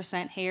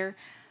 90% hair,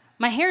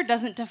 my hair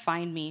doesn't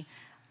define me.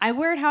 I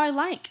wear it how I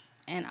like,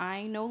 and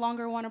I no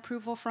longer want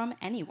approval from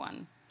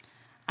anyone.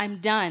 I'm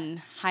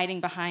done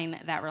hiding behind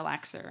that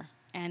relaxer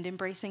and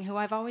embracing who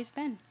I've always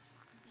been.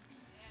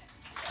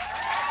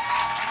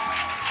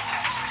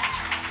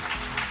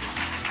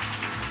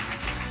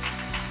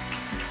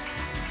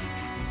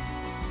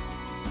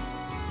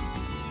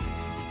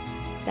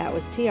 That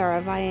was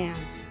Tiara Vian.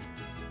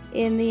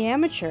 In The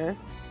Amateur,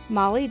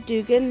 Molly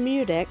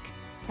Dugan-Mudick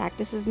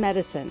practices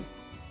medicine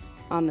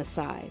on the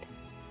side.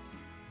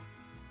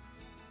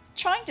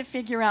 Trying to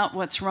figure out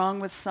what's wrong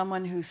with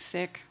someone who's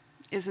sick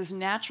is as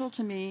natural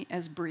to me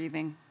as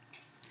breathing.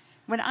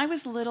 When I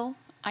was little,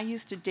 I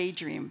used to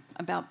daydream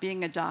about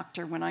being a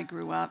doctor when I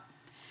grew up.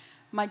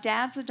 My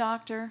dad's a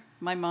doctor,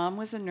 my mom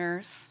was a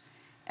nurse,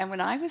 and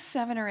when I was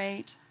 7 or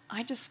 8,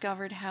 I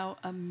discovered how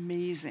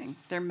amazing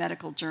their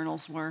medical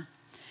journals were.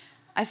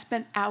 I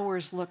spent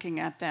hours looking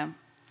at them.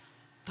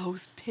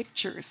 Those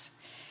pictures.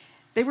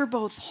 They were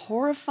both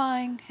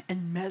horrifying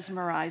and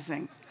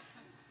mesmerizing.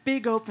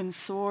 Big open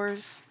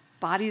sores,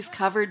 bodies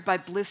covered by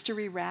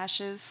blistery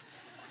rashes,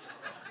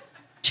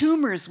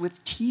 tumors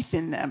with teeth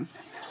in them.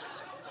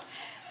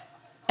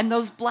 And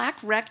those black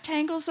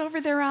rectangles over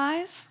their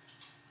eyes?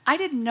 I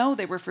didn't know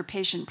they were for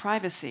patient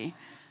privacy.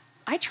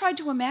 I tried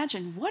to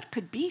imagine what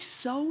could be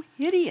so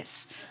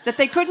hideous that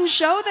they couldn't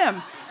show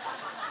them,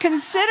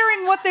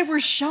 considering what they were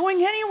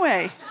showing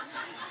anyway.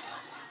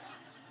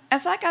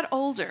 As I got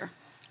older,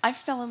 I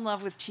fell in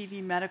love with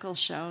TV medical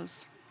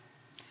shows.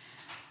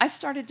 I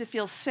started to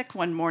feel sick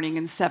one morning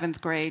in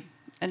 7th grade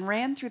and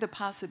ran through the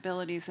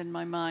possibilities in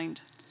my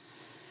mind.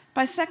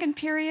 By second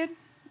period,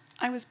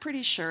 I was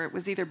pretty sure it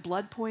was either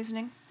blood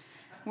poisoning,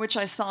 which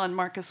I saw in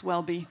Marcus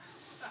Welby,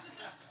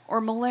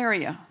 or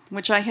malaria,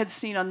 which I had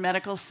seen on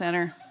Medical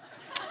Center.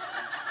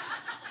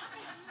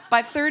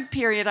 By third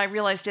period, I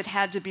realized it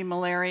had to be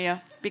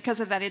malaria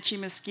because of that itchy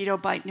mosquito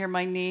bite near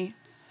my knee.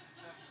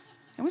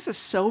 It was a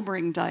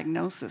sobering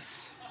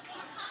diagnosis.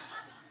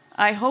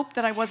 I hoped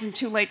that I wasn't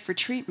too late for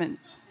treatment.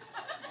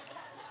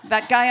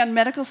 That guy on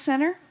medical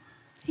center,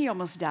 he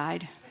almost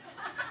died.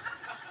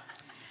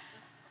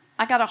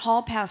 I got a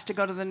hall pass to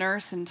go to the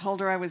nurse and told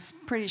her I was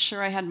pretty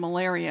sure I had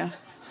malaria.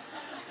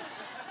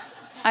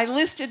 I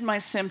listed my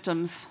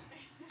symptoms.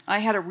 I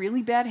had a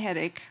really bad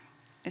headache.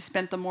 I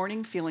spent the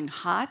morning feeling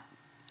hot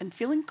and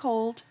feeling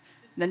cold,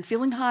 then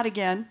feeling hot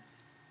again,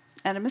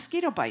 and a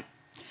mosquito bite,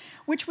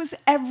 which was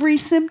every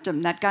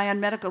symptom that guy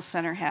on medical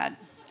center had.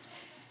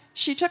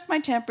 She took my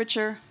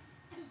temperature,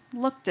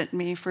 looked at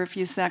me for a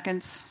few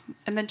seconds,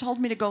 and then told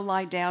me to go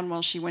lie down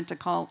while she went to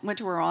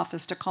her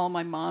office to call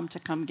my mom to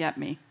come get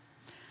me.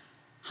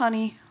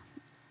 Honey,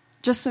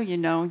 just so you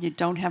know, you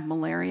don't have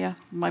malaria,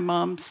 my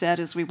mom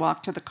said as we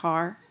walked to the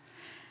car.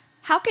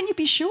 How can you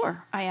be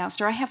sure? I asked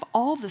her. I have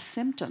all the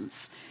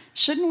symptoms.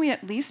 Shouldn't we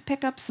at least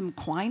pick up some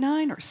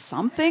quinine or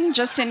something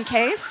just in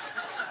case?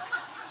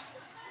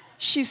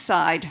 She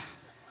sighed.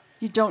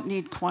 You don't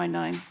need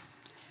quinine.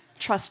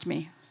 Trust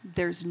me,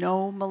 there's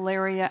no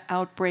malaria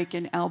outbreak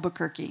in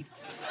Albuquerque.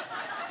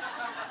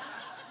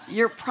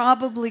 You're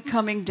probably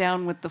coming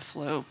down with the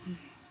flu.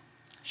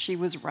 She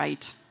was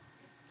right.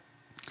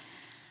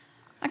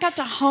 I got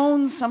to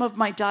hone some of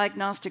my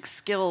diagnostic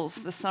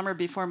skills the summer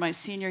before my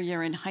senior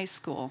year in high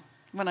school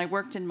when I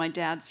worked in my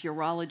dad's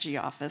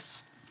urology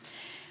office.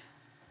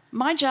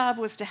 My job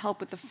was to help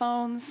with the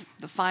phones,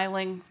 the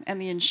filing,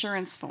 and the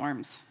insurance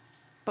forms.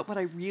 But what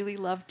I really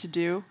loved to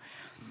do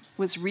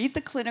was read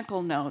the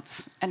clinical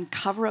notes and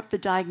cover up the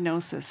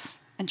diagnosis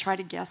and try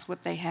to guess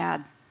what they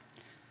had.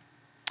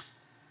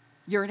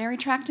 Urinary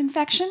tract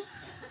infection?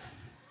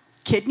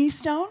 Kidney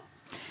stone?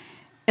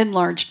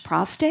 Enlarged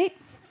prostate?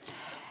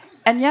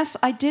 And yes,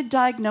 I did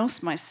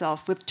diagnose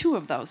myself with 2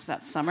 of those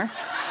that summer.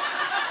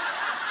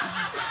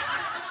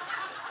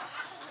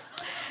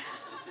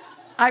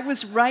 I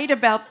was right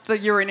about the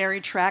urinary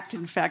tract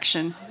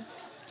infection,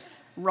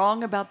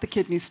 wrong about the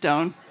kidney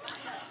stone,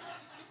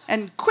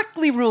 and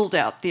quickly ruled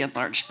out the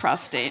enlarged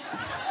prostate.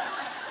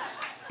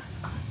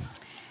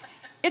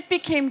 It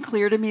became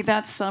clear to me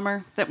that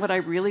summer that what I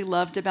really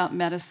loved about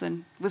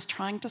medicine was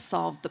trying to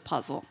solve the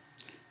puzzle.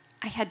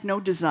 I had no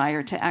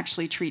desire to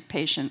actually treat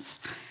patients.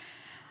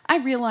 I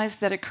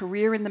realized that a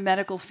career in the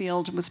medical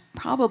field was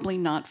probably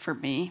not for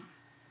me.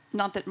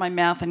 Not that my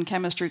math and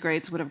chemistry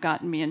grades would have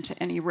gotten me into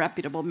any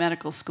reputable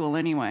medical school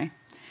anyway.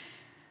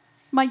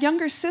 My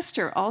younger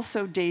sister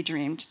also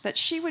daydreamed that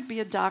she would be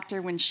a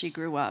doctor when she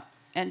grew up,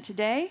 and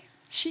today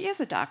she is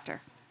a doctor.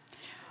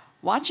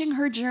 Watching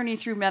her journey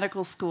through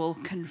medical school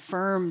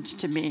confirmed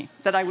to me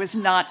that I was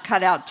not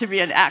cut out to be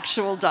an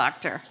actual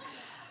doctor.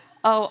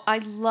 Oh, I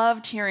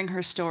loved hearing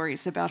her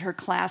stories about her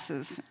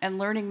classes and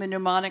learning the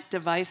mnemonic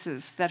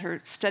devices that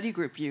her study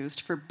group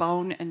used for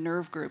bone and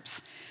nerve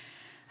groups,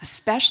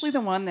 especially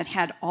the one that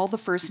had all the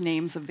first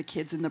names of the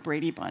kids in the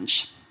Brady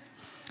Bunch.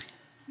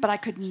 But I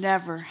could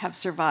never have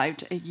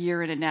survived a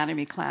year in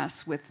anatomy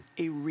class with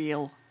a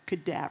real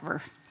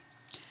cadaver.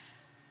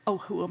 Oh,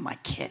 who am I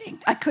kidding?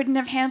 I couldn't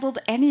have handled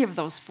any of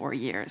those 4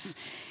 years.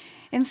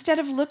 Instead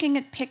of looking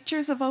at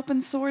pictures of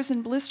open sores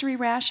and blistery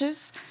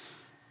rashes,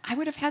 I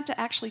would have had to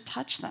actually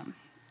touch them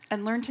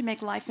and learn to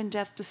make life and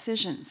death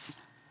decisions.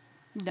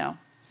 No.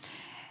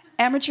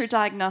 Amateur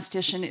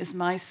diagnostician is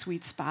my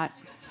sweet spot.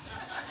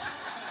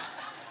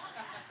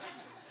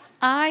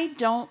 I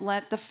don't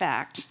let the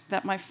fact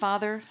that my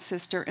father,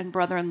 sister, and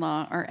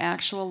brother-in-law are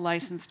actual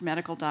licensed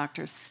medical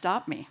doctors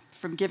stop me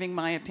from giving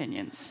my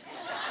opinions.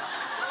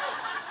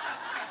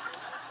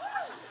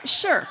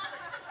 Sure,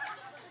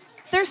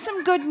 there's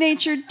some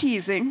good-natured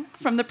teasing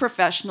from the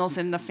professionals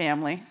in the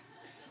family,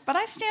 but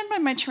I stand by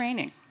my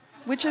training,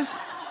 which is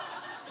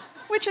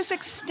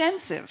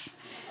extensive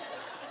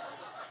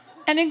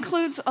and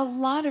includes a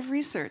lot of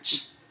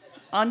research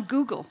on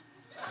Google,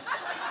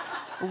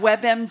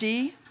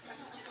 WebMD,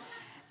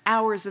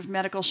 hours of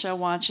medical show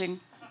watching,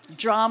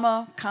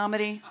 drama,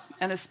 comedy,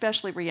 and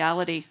especially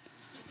reality,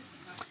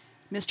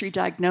 mystery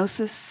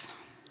diagnosis,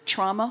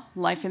 trauma,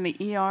 life in the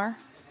ER,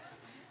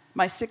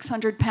 my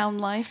 600-pound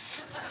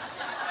life,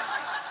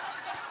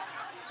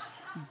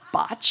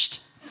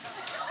 botched.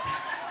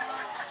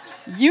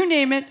 You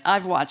name it,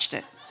 I've watched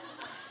it.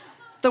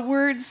 The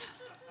words,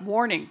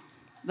 warning,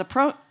 the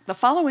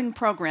following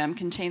program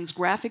contains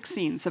graphic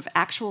scenes of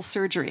actual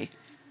surgery,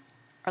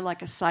 are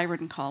like a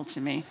siren call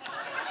to me.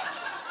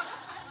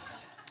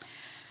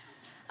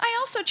 I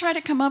also try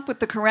to come up with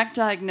the correct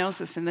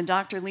diagnosis in the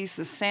Dr.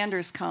 Lisa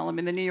Sanders column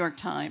in the New York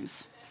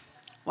Times.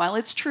 While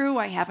it's true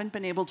I haven't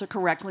been able to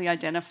correctly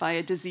identify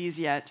a disease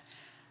yet,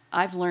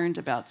 I've learned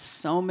about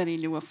so many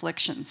new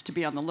afflictions to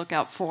be on the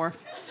lookout for.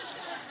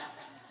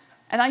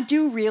 And I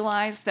do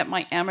realize that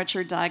my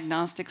amateur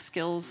diagnostic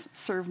skills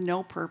serve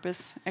no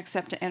purpose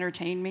except to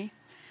entertain me,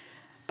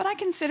 but I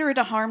consider it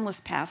a harmless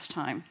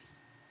pastime.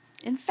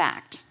 In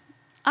fact,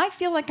 I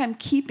feel like I'm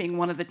keeping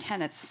one of the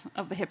tenets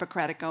of the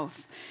Hippocratic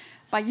Oath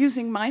by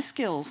using my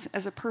skills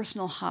as a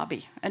personal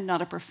hobby and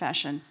not a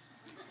profession.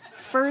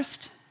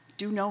 First,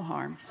 do no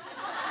harm.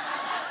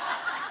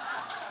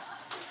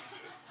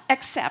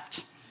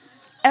 Except,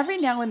 every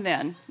now and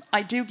then,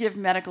 I do give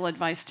medical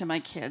advice to my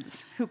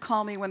kids who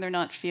call me when they're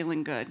not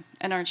feeling good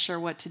and aren't sure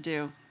what to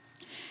do.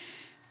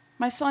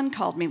 My son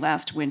called me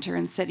last winter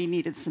and said he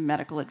needed some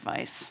medical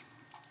advice.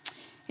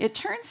 It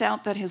turns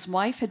out that his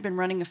wife had been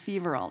running a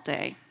fever all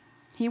day.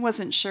 He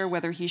wasn't sure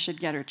whether he should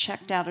get her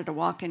checked out at a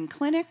walk-in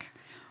clinic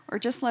or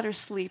just let her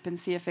sleep and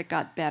see if it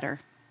got better.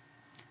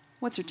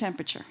 "What's her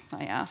temperature?"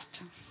 I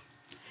asked.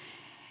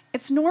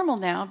 "It's normal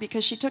now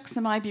because she took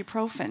some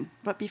ibuprofen,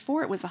 but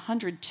before it was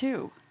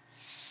 102.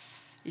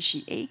 "Is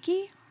she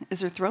achy?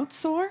 Is her throat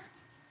sore?"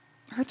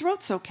 "Her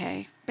throat's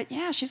okay, but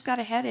yeah, she's got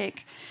a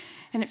headache,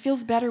 and it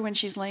feels better when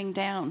she's laying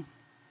down."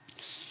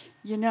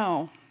 "You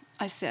know,"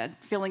 I said,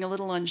 feeling a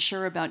little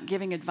unsure about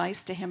giving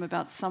advice to him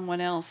about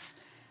someone else,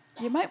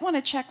 "you might want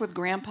to check with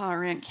Grandpa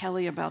or Aunt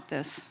Kelly about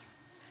this."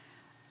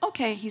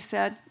 "Okay," he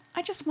said,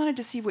 "I just wanted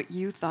to see what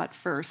you thought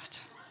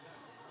first."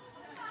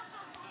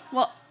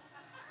 Well,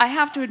 I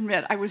have to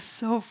admit, I was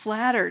so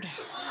flattered.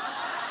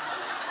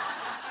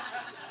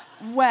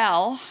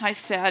 "Well," I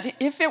said,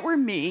 "if it were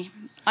me,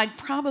 I'd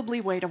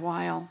probably wait a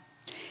while.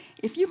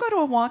 If you go to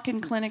a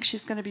walk-in clinic,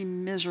 she's going to be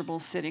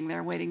miserable sitting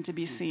there waiting to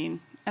be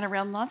seen and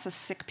around lots of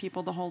sick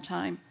people the whole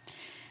time.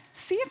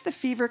 See if the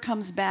fever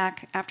comes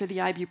back after the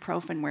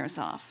ibuprofen wears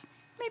off.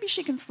 Maybe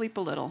she can sleep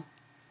a little."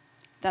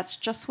 "That's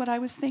just what I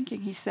was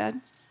thinking," he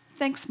said.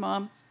 "Thanks,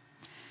 Mom."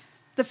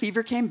 The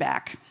fever came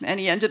back, and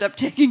he ended up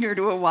taking her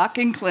to a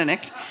walk-in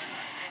clinic,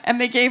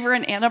 and they gave her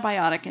an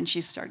antibiotic, and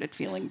she started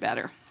feeling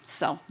better.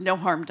 So, no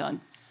harm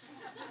done.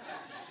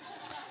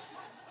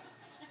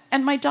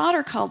 And my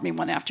daughter called me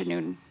one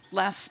afternoon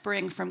last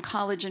spring from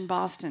college in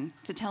Boston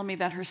to tell me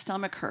that her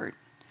stomach hurt.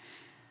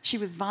 She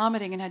was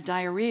vomiting and had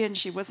diarrhea, and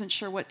she wasn't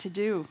sure what to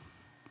do.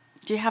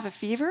 "Do you have a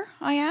fever?"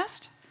 I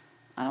asked.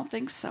 "I don't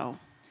think so."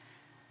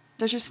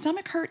 "Does your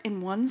stomach hurt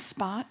in one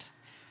spot?"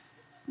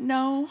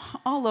 "No,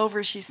 all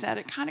over," she said.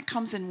 "It kind of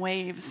comes in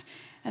waves,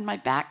 and my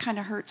back kind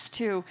of hurts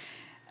too,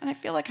 and I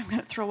feel like I'm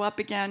going to throw up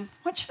again.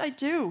 What should I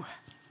do?"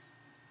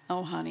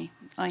 "Oh, honey,"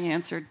 I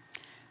answered,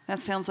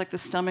 "that sounds like the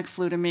stomach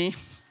flu to me.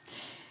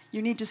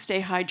 You need to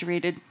stay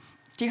hydrated.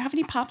 Do you have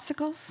any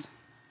popsicles?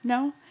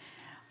 No?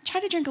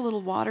 Try to drink a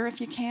little water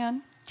if you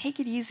can. Take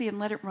it easy and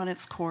let it run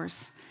its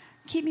course.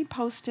 Keep me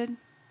posted.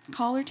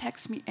 Call or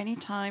text me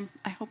anytime.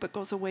 I hope it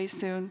goes away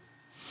soon."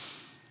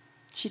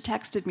 She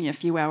texted me a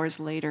few hours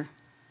later.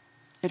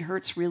 "It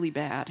hurts really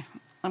bad.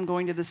 I'm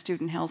going to the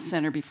Student Health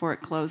Center before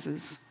it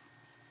closes."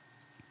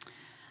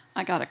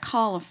 I got a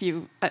call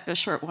a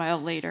short while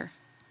later.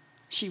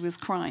 She was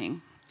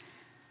crying.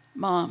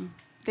 "Mom,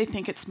 they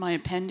think it's my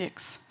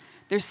appendix.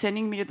 They're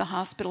sending me to the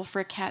hospital for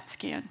a CAT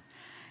scan.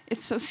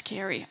 It's so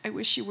scary. I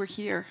wish you were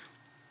here."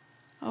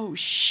 "Oh,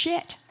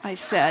 shit," I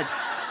said.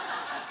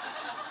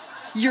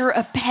 "Your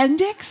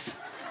appendix?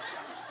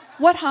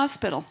 What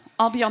hospital?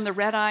 I'll be on the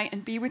red eye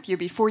and be with you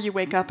before you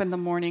wake up in the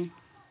morning."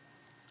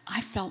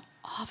 I felt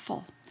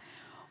awful.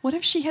 What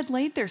if she had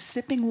laid there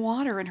sipping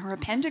water and her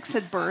appendix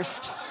had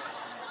burst?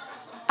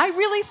 I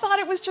really thought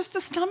it was just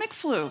the stomach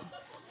flu.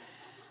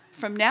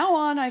 From now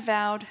on, I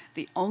vowed,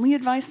 the only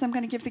advice I'm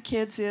going to give the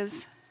kids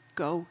is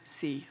go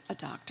see a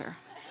doctor.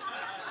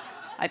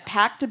 I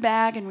packed a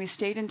bag and we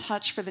stayed in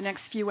touch for the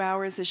next few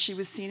hours as she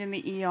was seen in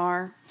the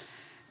ER,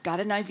 got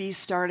an IV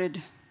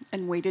started,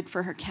 and waited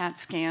for her CAT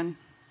scan.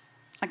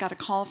 I got a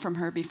call from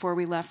her before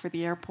we left for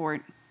the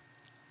airport.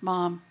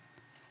 "Mom,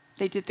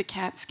 they did the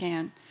CAT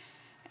scan,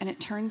 and it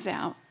turns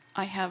out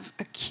I have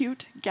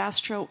acute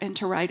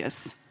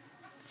gastroenteritis,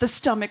 the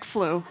stomach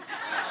flu.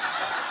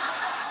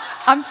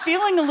 I'm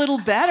feeling a little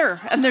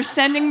better, and they're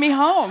sending me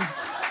home."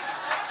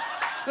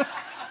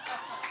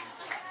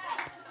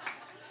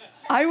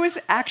 I was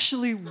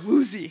actually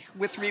woozy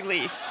with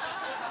relief.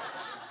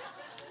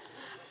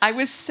 I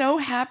was so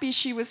happy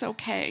she was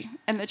okay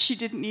and that she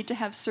didn't need to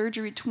have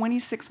surgery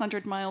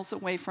 2,600 miles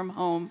away from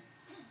home.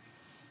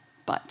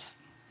 But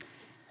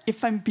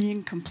if I'm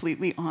being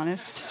completely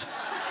honest,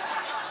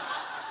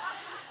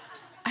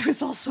 I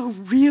was also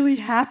really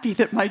happy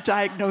that my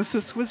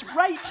diagnosis was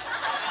right.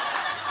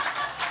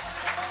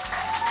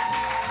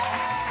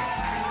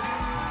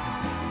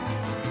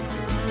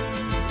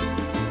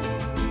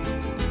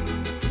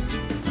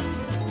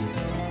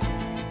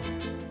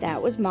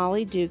 That was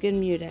Molly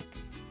Dugan-Mudick.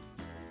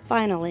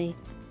 Finally,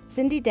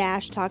 Cindy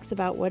Dash talks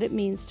about what it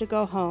means to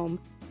go home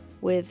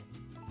with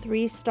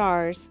 3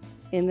 stars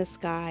in the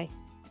sky.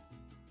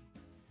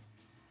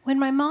 When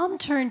my mom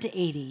turned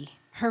 80,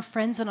 her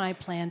friends and I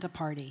planned a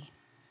party.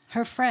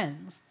 Her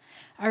friends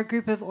are a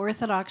group of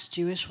Orthodox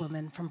Jewish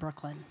women from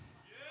Brooklyn.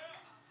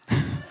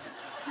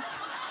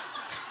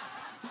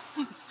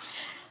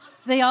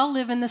 They all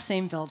live in the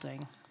same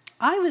building.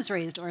 I was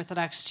raised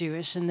Orthodox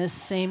Jewish in this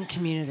same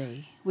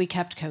community. We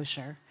kept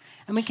kosher,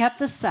 and we kept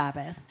the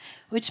Sabbath,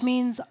 which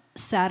means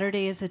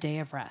Saturday is a day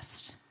of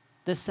rest.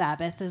 The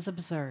Sabbath is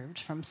observed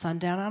from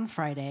sundown on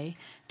Friday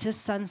to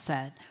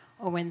sunset,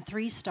 or when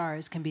 3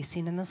 stars can be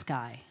seen in the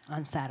sky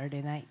on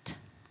Saturday night.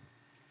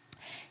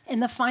 In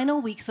the final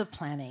weeks of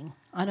planning,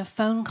 on a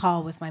phone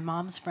call with my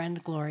mom's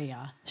friend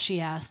Gloria, she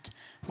asked,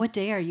 "What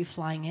day are you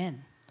flying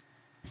in?"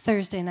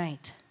 "Thursday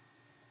night."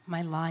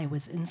 My lie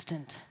was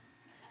instant.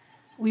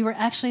 We were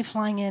actually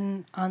flying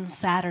in on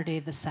Saturday,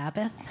 the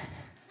Sabbath.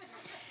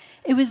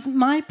 It was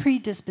my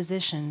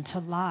predisposition to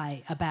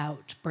lie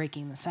about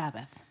breaking the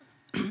Sabbath.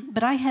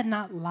 But I had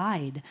not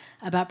lied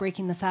about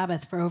breaking the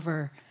Sabbath for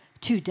over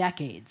 2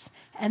 decades.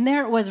 And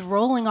there it was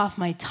rolling off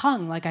my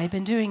tongue like I'd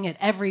been doing it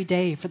every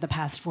day for the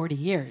past 40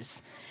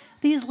 years.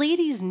 These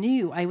ladies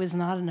knew I was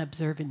not an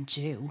observant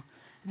Jew.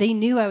 They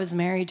knew I was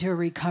married to a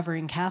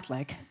recovering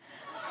Catholic.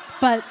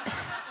 But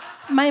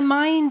my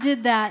mind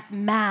did that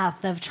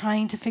math of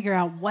trying to figure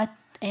out what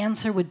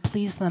answer would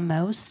please them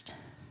most.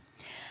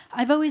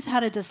 I've always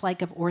had a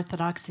dislike of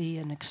orthodoxy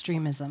and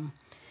extremism.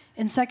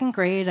 In 2nd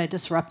grade, I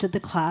disrupted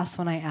the class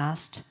when I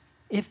asked,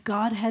 "If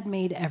God had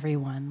made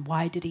everyone,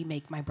 why did he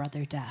make my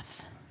brother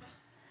deaf?"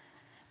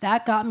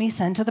 That got me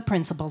sent to the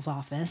principal's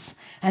office,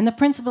 and the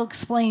principal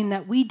explained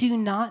that we do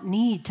not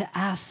need to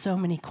ask so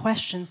many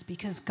questions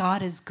because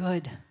God is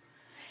good,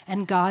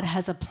 and God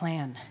has a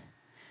plan.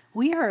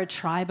 We are a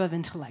tribe of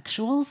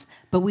intellectuals,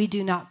 but we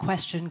do not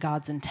question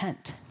God's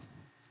intent.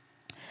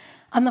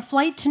 On the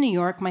flight to New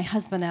York, my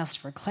husband asked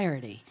for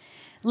clarity.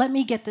 "Let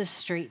me get this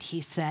straight,"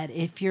 he said.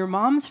 "If your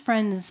mom's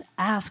friends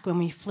ask when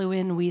we flew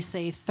in, we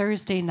say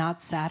Thursday,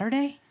 not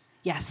Saturday?"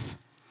 "Yes."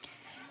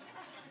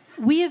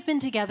 We have been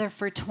together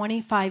for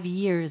 25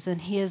 years, and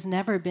he has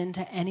never been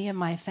to any of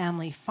my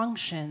family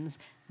functions.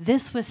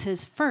 This was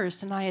his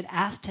first, and I had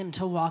asked him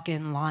to walk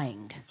in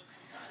lying.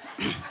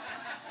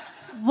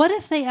 "What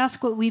if they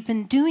ask what we've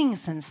been doing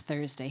since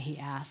Thursday?" he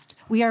asked.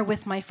 "We are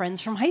with my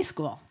friends from high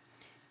school."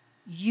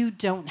 "You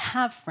don't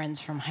have friends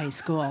from high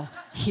school,"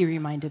 he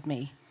reminded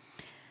me.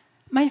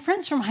 My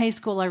friends from high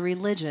school are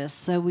religious,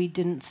 so we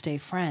didn't stay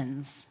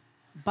friends.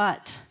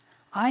 But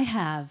I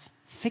have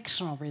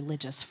fictional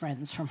religious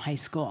friends from high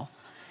school,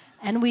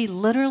 and we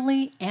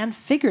literally and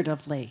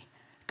figuratively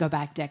go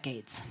back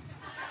decades.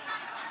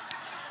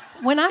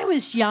 When I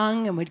was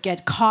young and would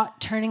get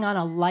caught turning on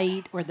a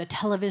light or the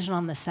television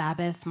on the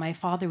Sabbath, my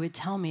father would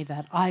tell me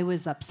that I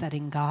was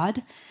upsetting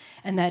God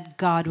and that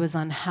God was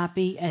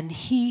unhappy, and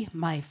he,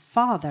 my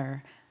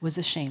father, was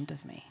ashamed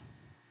of me.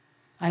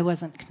 I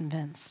wasn't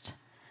convinced.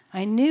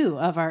 I knew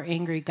of our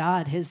angry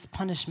God. His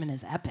punishment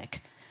is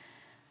epic.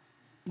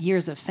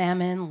 Years of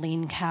famine,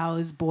 lean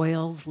cows,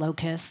 boils,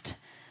 locust.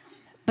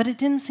 But it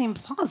didn't seem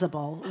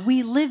plausible.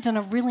 We lived in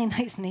a really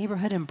nice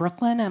neighborhood in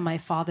Brooklyn, and my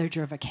father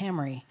drove a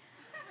Camry.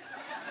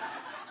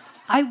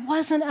 I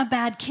wasn't a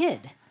bad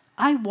kid.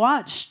 I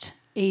watched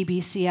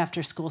ABC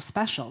after-school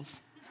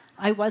specials.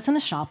 I wasn't a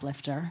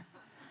shoplifter.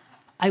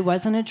 I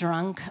wasn't a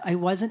drunk. I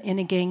wasn't in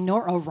a gang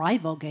nor a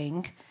rival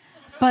gang.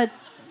 But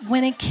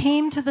when it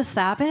came to the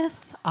Sabbath,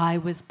 I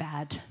was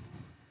bad.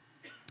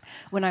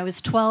 When I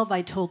was 12,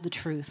 I told the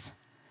truth.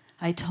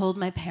 I told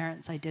my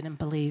parents I didn't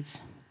believe.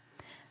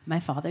 My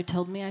father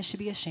told me I should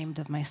be ashamed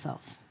of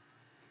myself.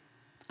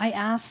 I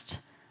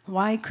asked,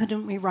 why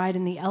couldn't we ride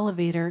in the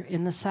elevator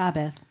in the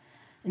Sabbath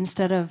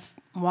instead of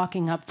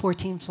walking up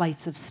 14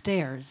 flights of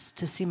stairs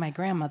to see my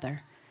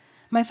grandmother?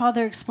 My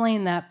father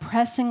explained that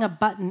pressing a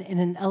button in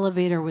an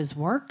elevator was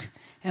work,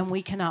 and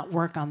we cannot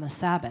work on the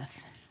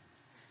Sabbath.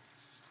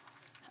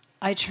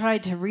 I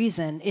tried to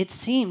reason. It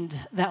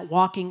seemed that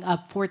walking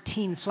up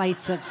 14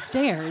 flights of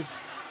stairs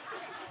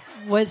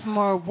was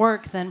more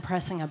work than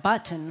pressing a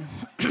button.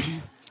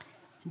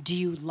 "Do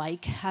you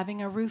like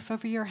having a roof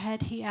over your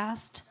head?" he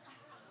asked.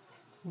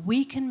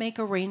 "We can make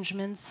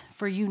arrangements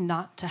for you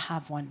not to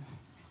have one."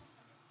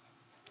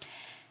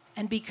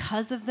 And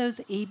because of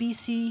those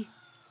ABC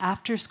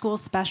after-school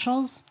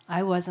specials,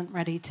 I wasn't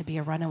ready to be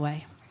a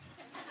runaway.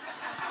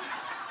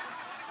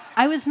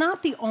 I was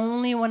not the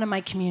only one in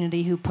my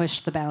community who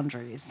pushed the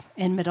boundaries.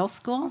 In middle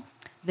school,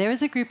 there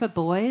was a group of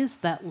boys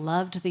that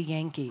loved the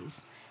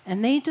Yankees,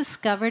 and they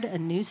discovered a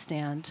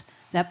newsstand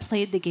that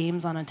played the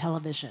games on a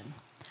television.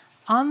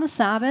 On the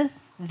Sabbath,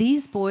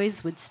 these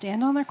boys would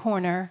stand on their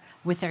corner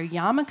with their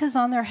yarmulkes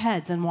on their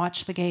heads and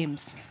watch the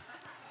games.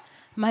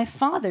 My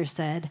father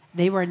said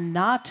they were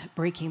not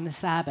breaking the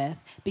Sabbath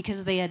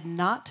because they had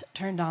not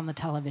turned on the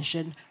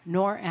television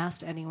nor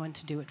asked anyone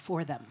to do it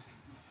for them.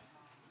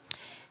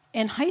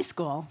 In high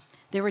school,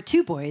 there were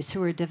 2 boys who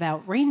were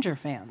devout Ranger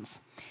fans,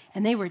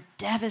 and they were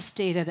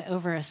devastated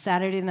over a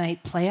Saturday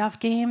night playoff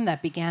game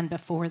that began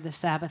before the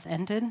Sabbath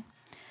ended.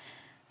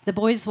 The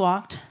boys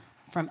walked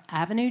from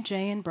Avenue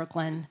J in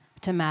Brooklyn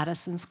to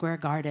Madison Square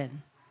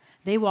Garden.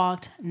 They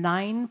walked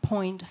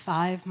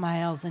 9.5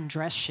 miles in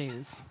dress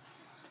shoes.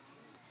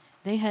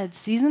 They had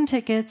season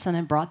tickets and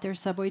had brought their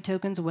subway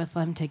tokens with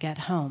them to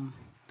get home.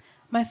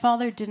 My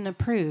father didn't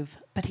approve,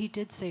 but he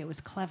did say it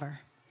was clever.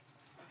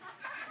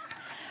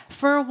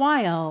 For a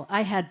while,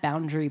 I had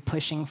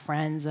boundary-pushing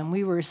friends, and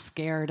we were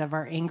scared of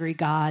our angry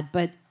God,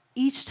 but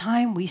each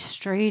time we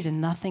strayed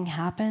and nothing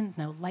happened,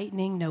 no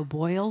lightning, no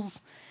boils,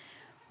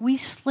 we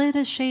slid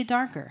a shade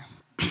darker.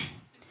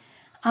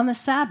 On the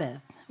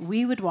Sabbath,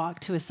 we would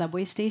walk to a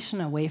subway station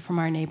away from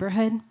our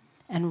neighborhood,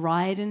 and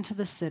ride into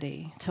the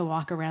city to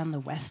walk around the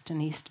west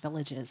and east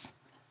villages.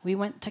 We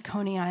went to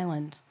Coney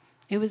Island.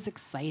 It was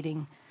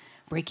exciting,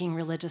 breaking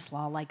religious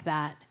law like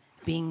that,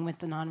 being with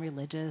the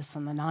non-religious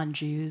and the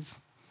non-Jews.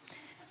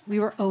 We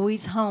were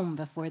always home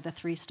before the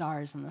 3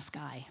 stars in the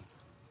sky.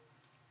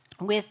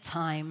 With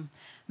time,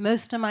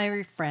 most of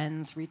my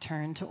friends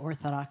returned to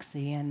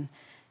Orthodoxy, and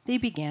they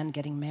began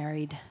getting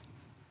married.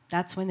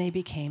 That's when they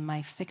became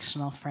my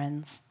fictional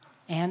friends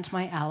and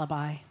my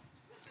alibi.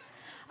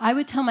 I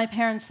would tell my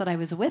parents that I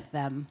was with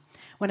them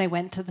when I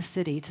went to the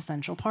city to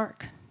Central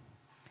Park.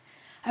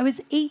 I was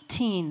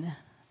 18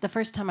 the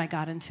first time I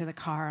got into the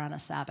car on a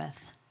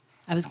Sabbath.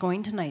 I was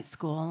going to night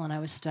school, and I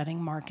was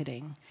studying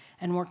marketing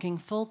and working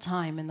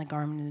full-time in the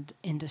garment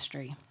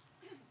industry.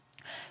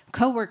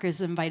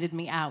 Coworkers invited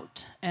me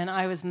out, and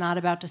I was not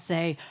about to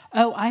say,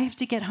 "Oh, I have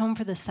to get home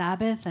for the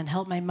Sabbath and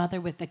help my mother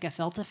with the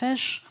gefilte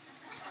fish."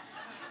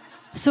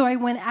 So I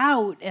went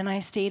out, and I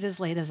stayed as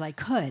late as I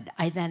could.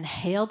 I then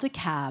hailed a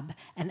cab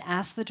and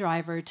asked the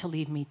driver to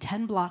leave me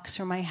 10 blocks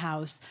from my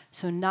house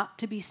so not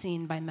to be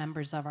seen by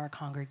members of our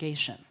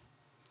congregation.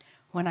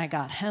 When I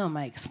got home,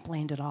 I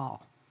explained it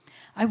all.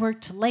 I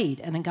worked late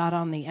and I got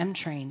on the M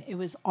train. It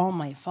was all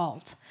my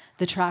fault.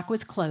 The track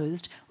was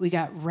closed. We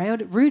got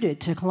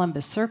routed to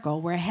Columbus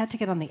Circle, where I had to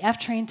get on the F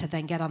train to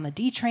then get on the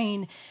D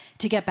train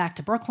to get back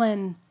to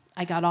Brooklyn.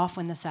 I got off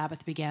when the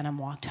Sabbath began and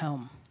walked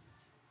home.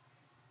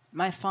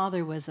 My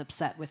father was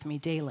upset with me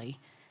daily,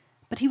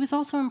 but he was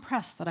also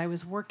impressed that I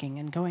was working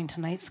and going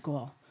to night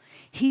school.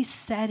 He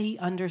said he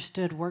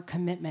understood work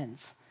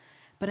commitments,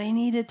 but I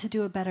needed to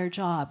do a better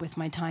job with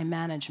my time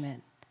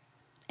management.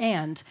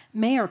 And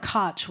Mayor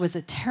Koch was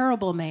a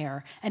terrible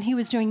mayor, and he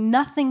was doing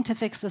nothing to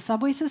fix the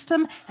subway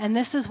system, and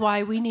this is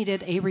why we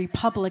needed a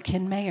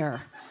Republican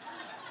mayor.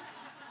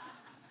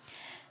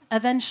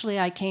 Eventually,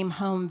 I came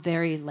home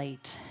very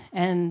late,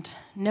 and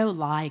no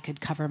lie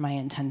could cover my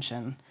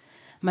intention.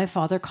 My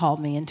father called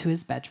me into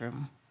his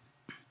bedroom.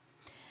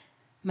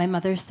 My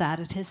mother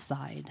sat at his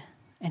side,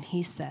 and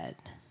he said,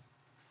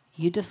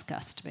 "You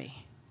disgust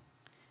me,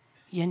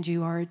 and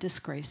you are a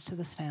disgrace to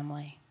this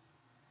family."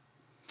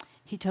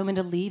 He told me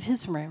to leave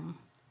his room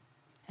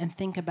and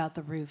think about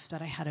the roof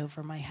that I had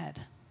over my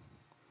head.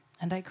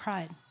 And I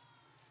cried.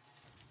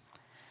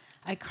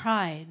 I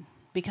cried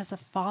because a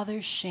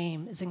father's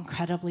shame is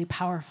incredibly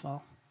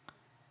powerful,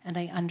 and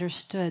I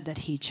understood that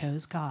he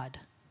chose God.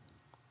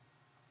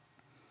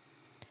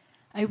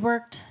 I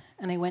worked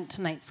and I went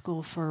to night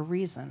school for a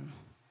reason.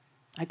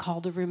 I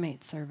called a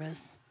roommate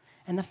service,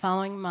 and the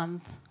following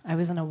month, I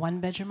was in a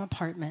 1-bedroom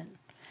apartment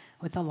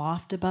with a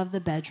loft above the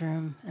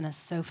bedroom and a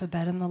sofa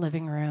bed in the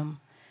living room,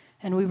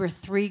 and we were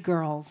 3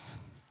 girls,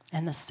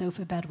 and the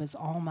sofa bed was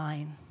all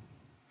mine.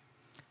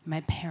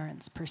 My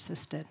parents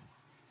persisted.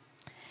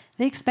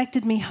 They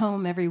expected me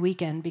home every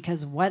weekend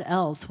because what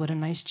else would a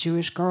nice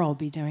Jewish girl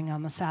be doing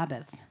on the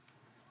Sabbath?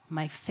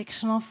 My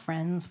fictional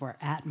friends were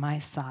at my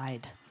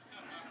side.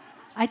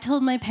 I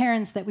told my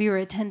parents that we were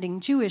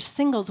attending Jewish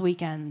singles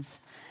weekends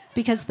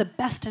because the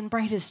best and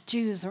brightest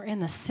Jews were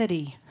in the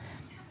city.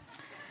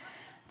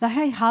 The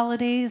high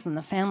holidays and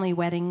the family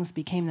weddings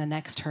became the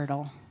next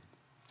hurdle.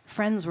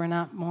 Friends were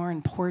not more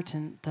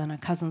important than a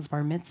cousin's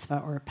bar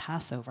mitzvah or a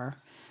Passover.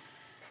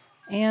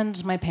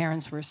 And my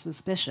parents were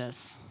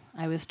suspicious.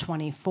 I was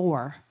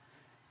 24.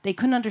 They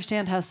couldn't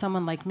understand how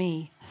someone like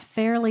me,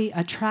 fairly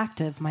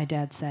attractive, my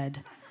dad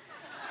said,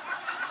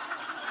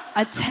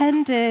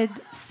 attended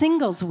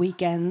singles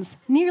weekends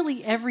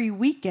nearly every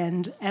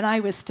weekend, and I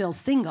was still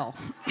single.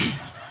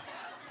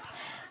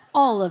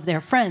 All of their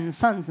friends'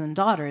 sons and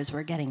daughters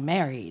were getting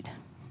married.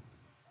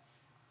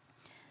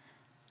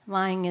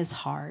 Lying is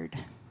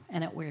hard,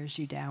 and it wears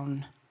you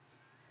down.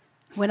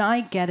 When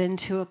I get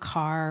into a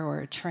car or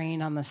a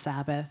train on the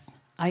Sabbath,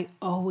 I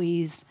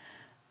always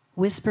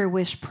whisper,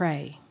 wish,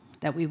 pray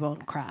that we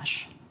won't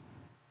crash,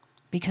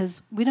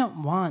 because we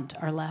don't want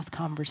our last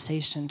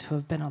conversation to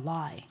have been a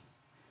lie.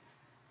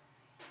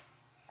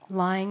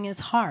 Lying is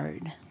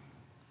hard,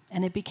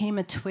 and it became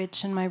a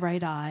twitch in my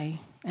right eye,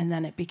 and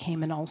then it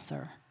became an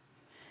ulcer.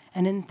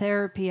 And in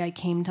therapy, I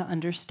came to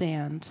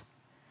understand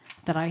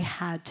that I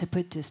had to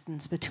put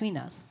distance between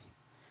us.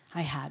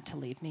 I had to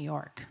leave New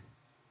York.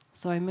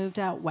 So I moved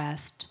out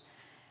west,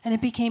 and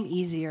it became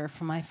easier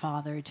for my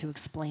father to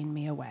explain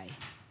me away.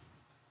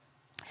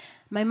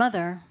 My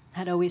mother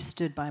had always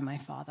stood by my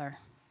father.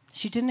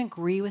 She didn't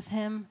agree with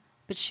him,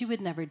 but she would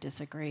never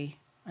disagree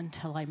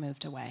until I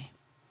moved away.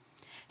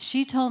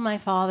 She told my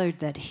father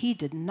that he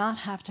did not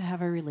have to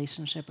have a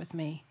relationship with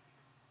me,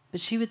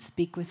 but she would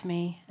speak with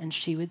me and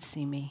she would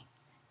see me.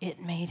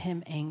 It made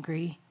him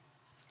angry,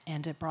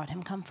 and it brought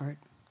him comfort.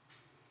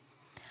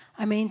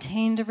 I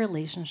maintained a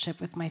relationship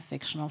with my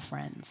fictional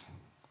friends,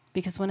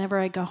 because whenever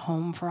I go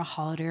home for a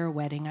holiday or a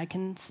wedding, I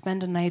can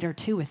spend a night or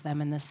 2 with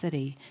them in the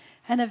city.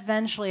 And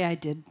eventually I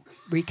did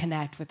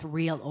reconnect with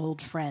real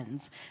old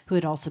friends who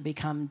had also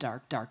become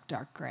dark, dark,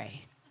 dark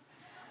gray.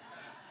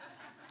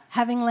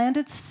 Having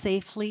landed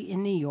safely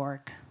in New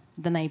York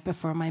the night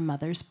before my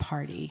mother's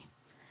party,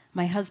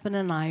 my husband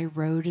and I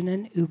rode in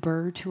an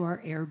Uber to our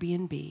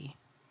Airbnb,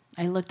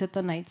 I looked at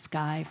the night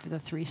sky for the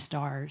 3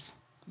 stars.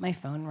 My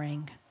phone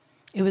rang.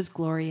 It was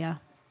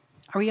Gloria.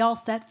 Are we all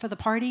set for the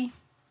party?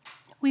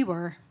 We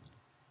were.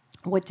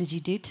 What did you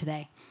do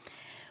today?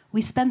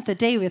 We spent the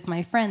day with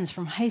my friends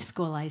from high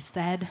school, I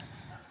said.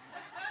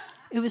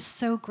 It was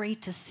so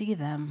great to see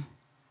them.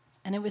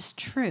 And it was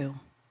true,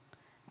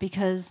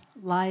 because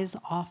lies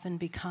often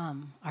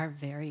become our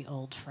very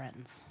old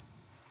friends.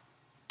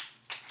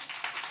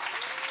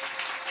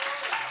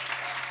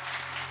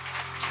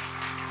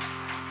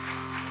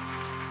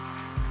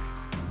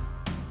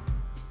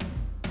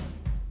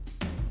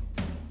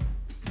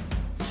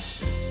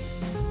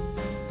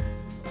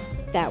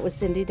 That was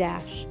Cindy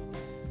Dash.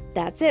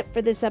 That's it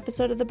for this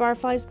episode of the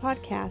Barflies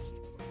podcast.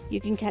 You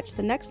can catch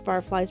the next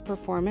Barflies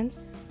performance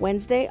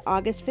Wednesday,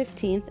 August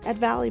 15th at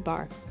Valley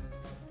Bar.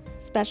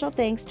 Special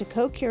thanks to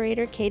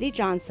co-curator Katie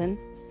Johnson,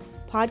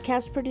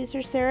 podcast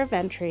producer Sarah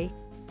Ventry,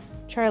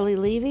 Charlie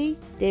Levy,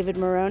 David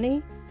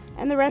Maroney,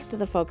 and the rest of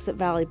the folks at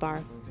Valley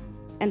Bar,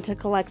 and to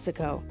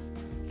Calexico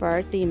for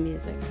our theme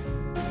music.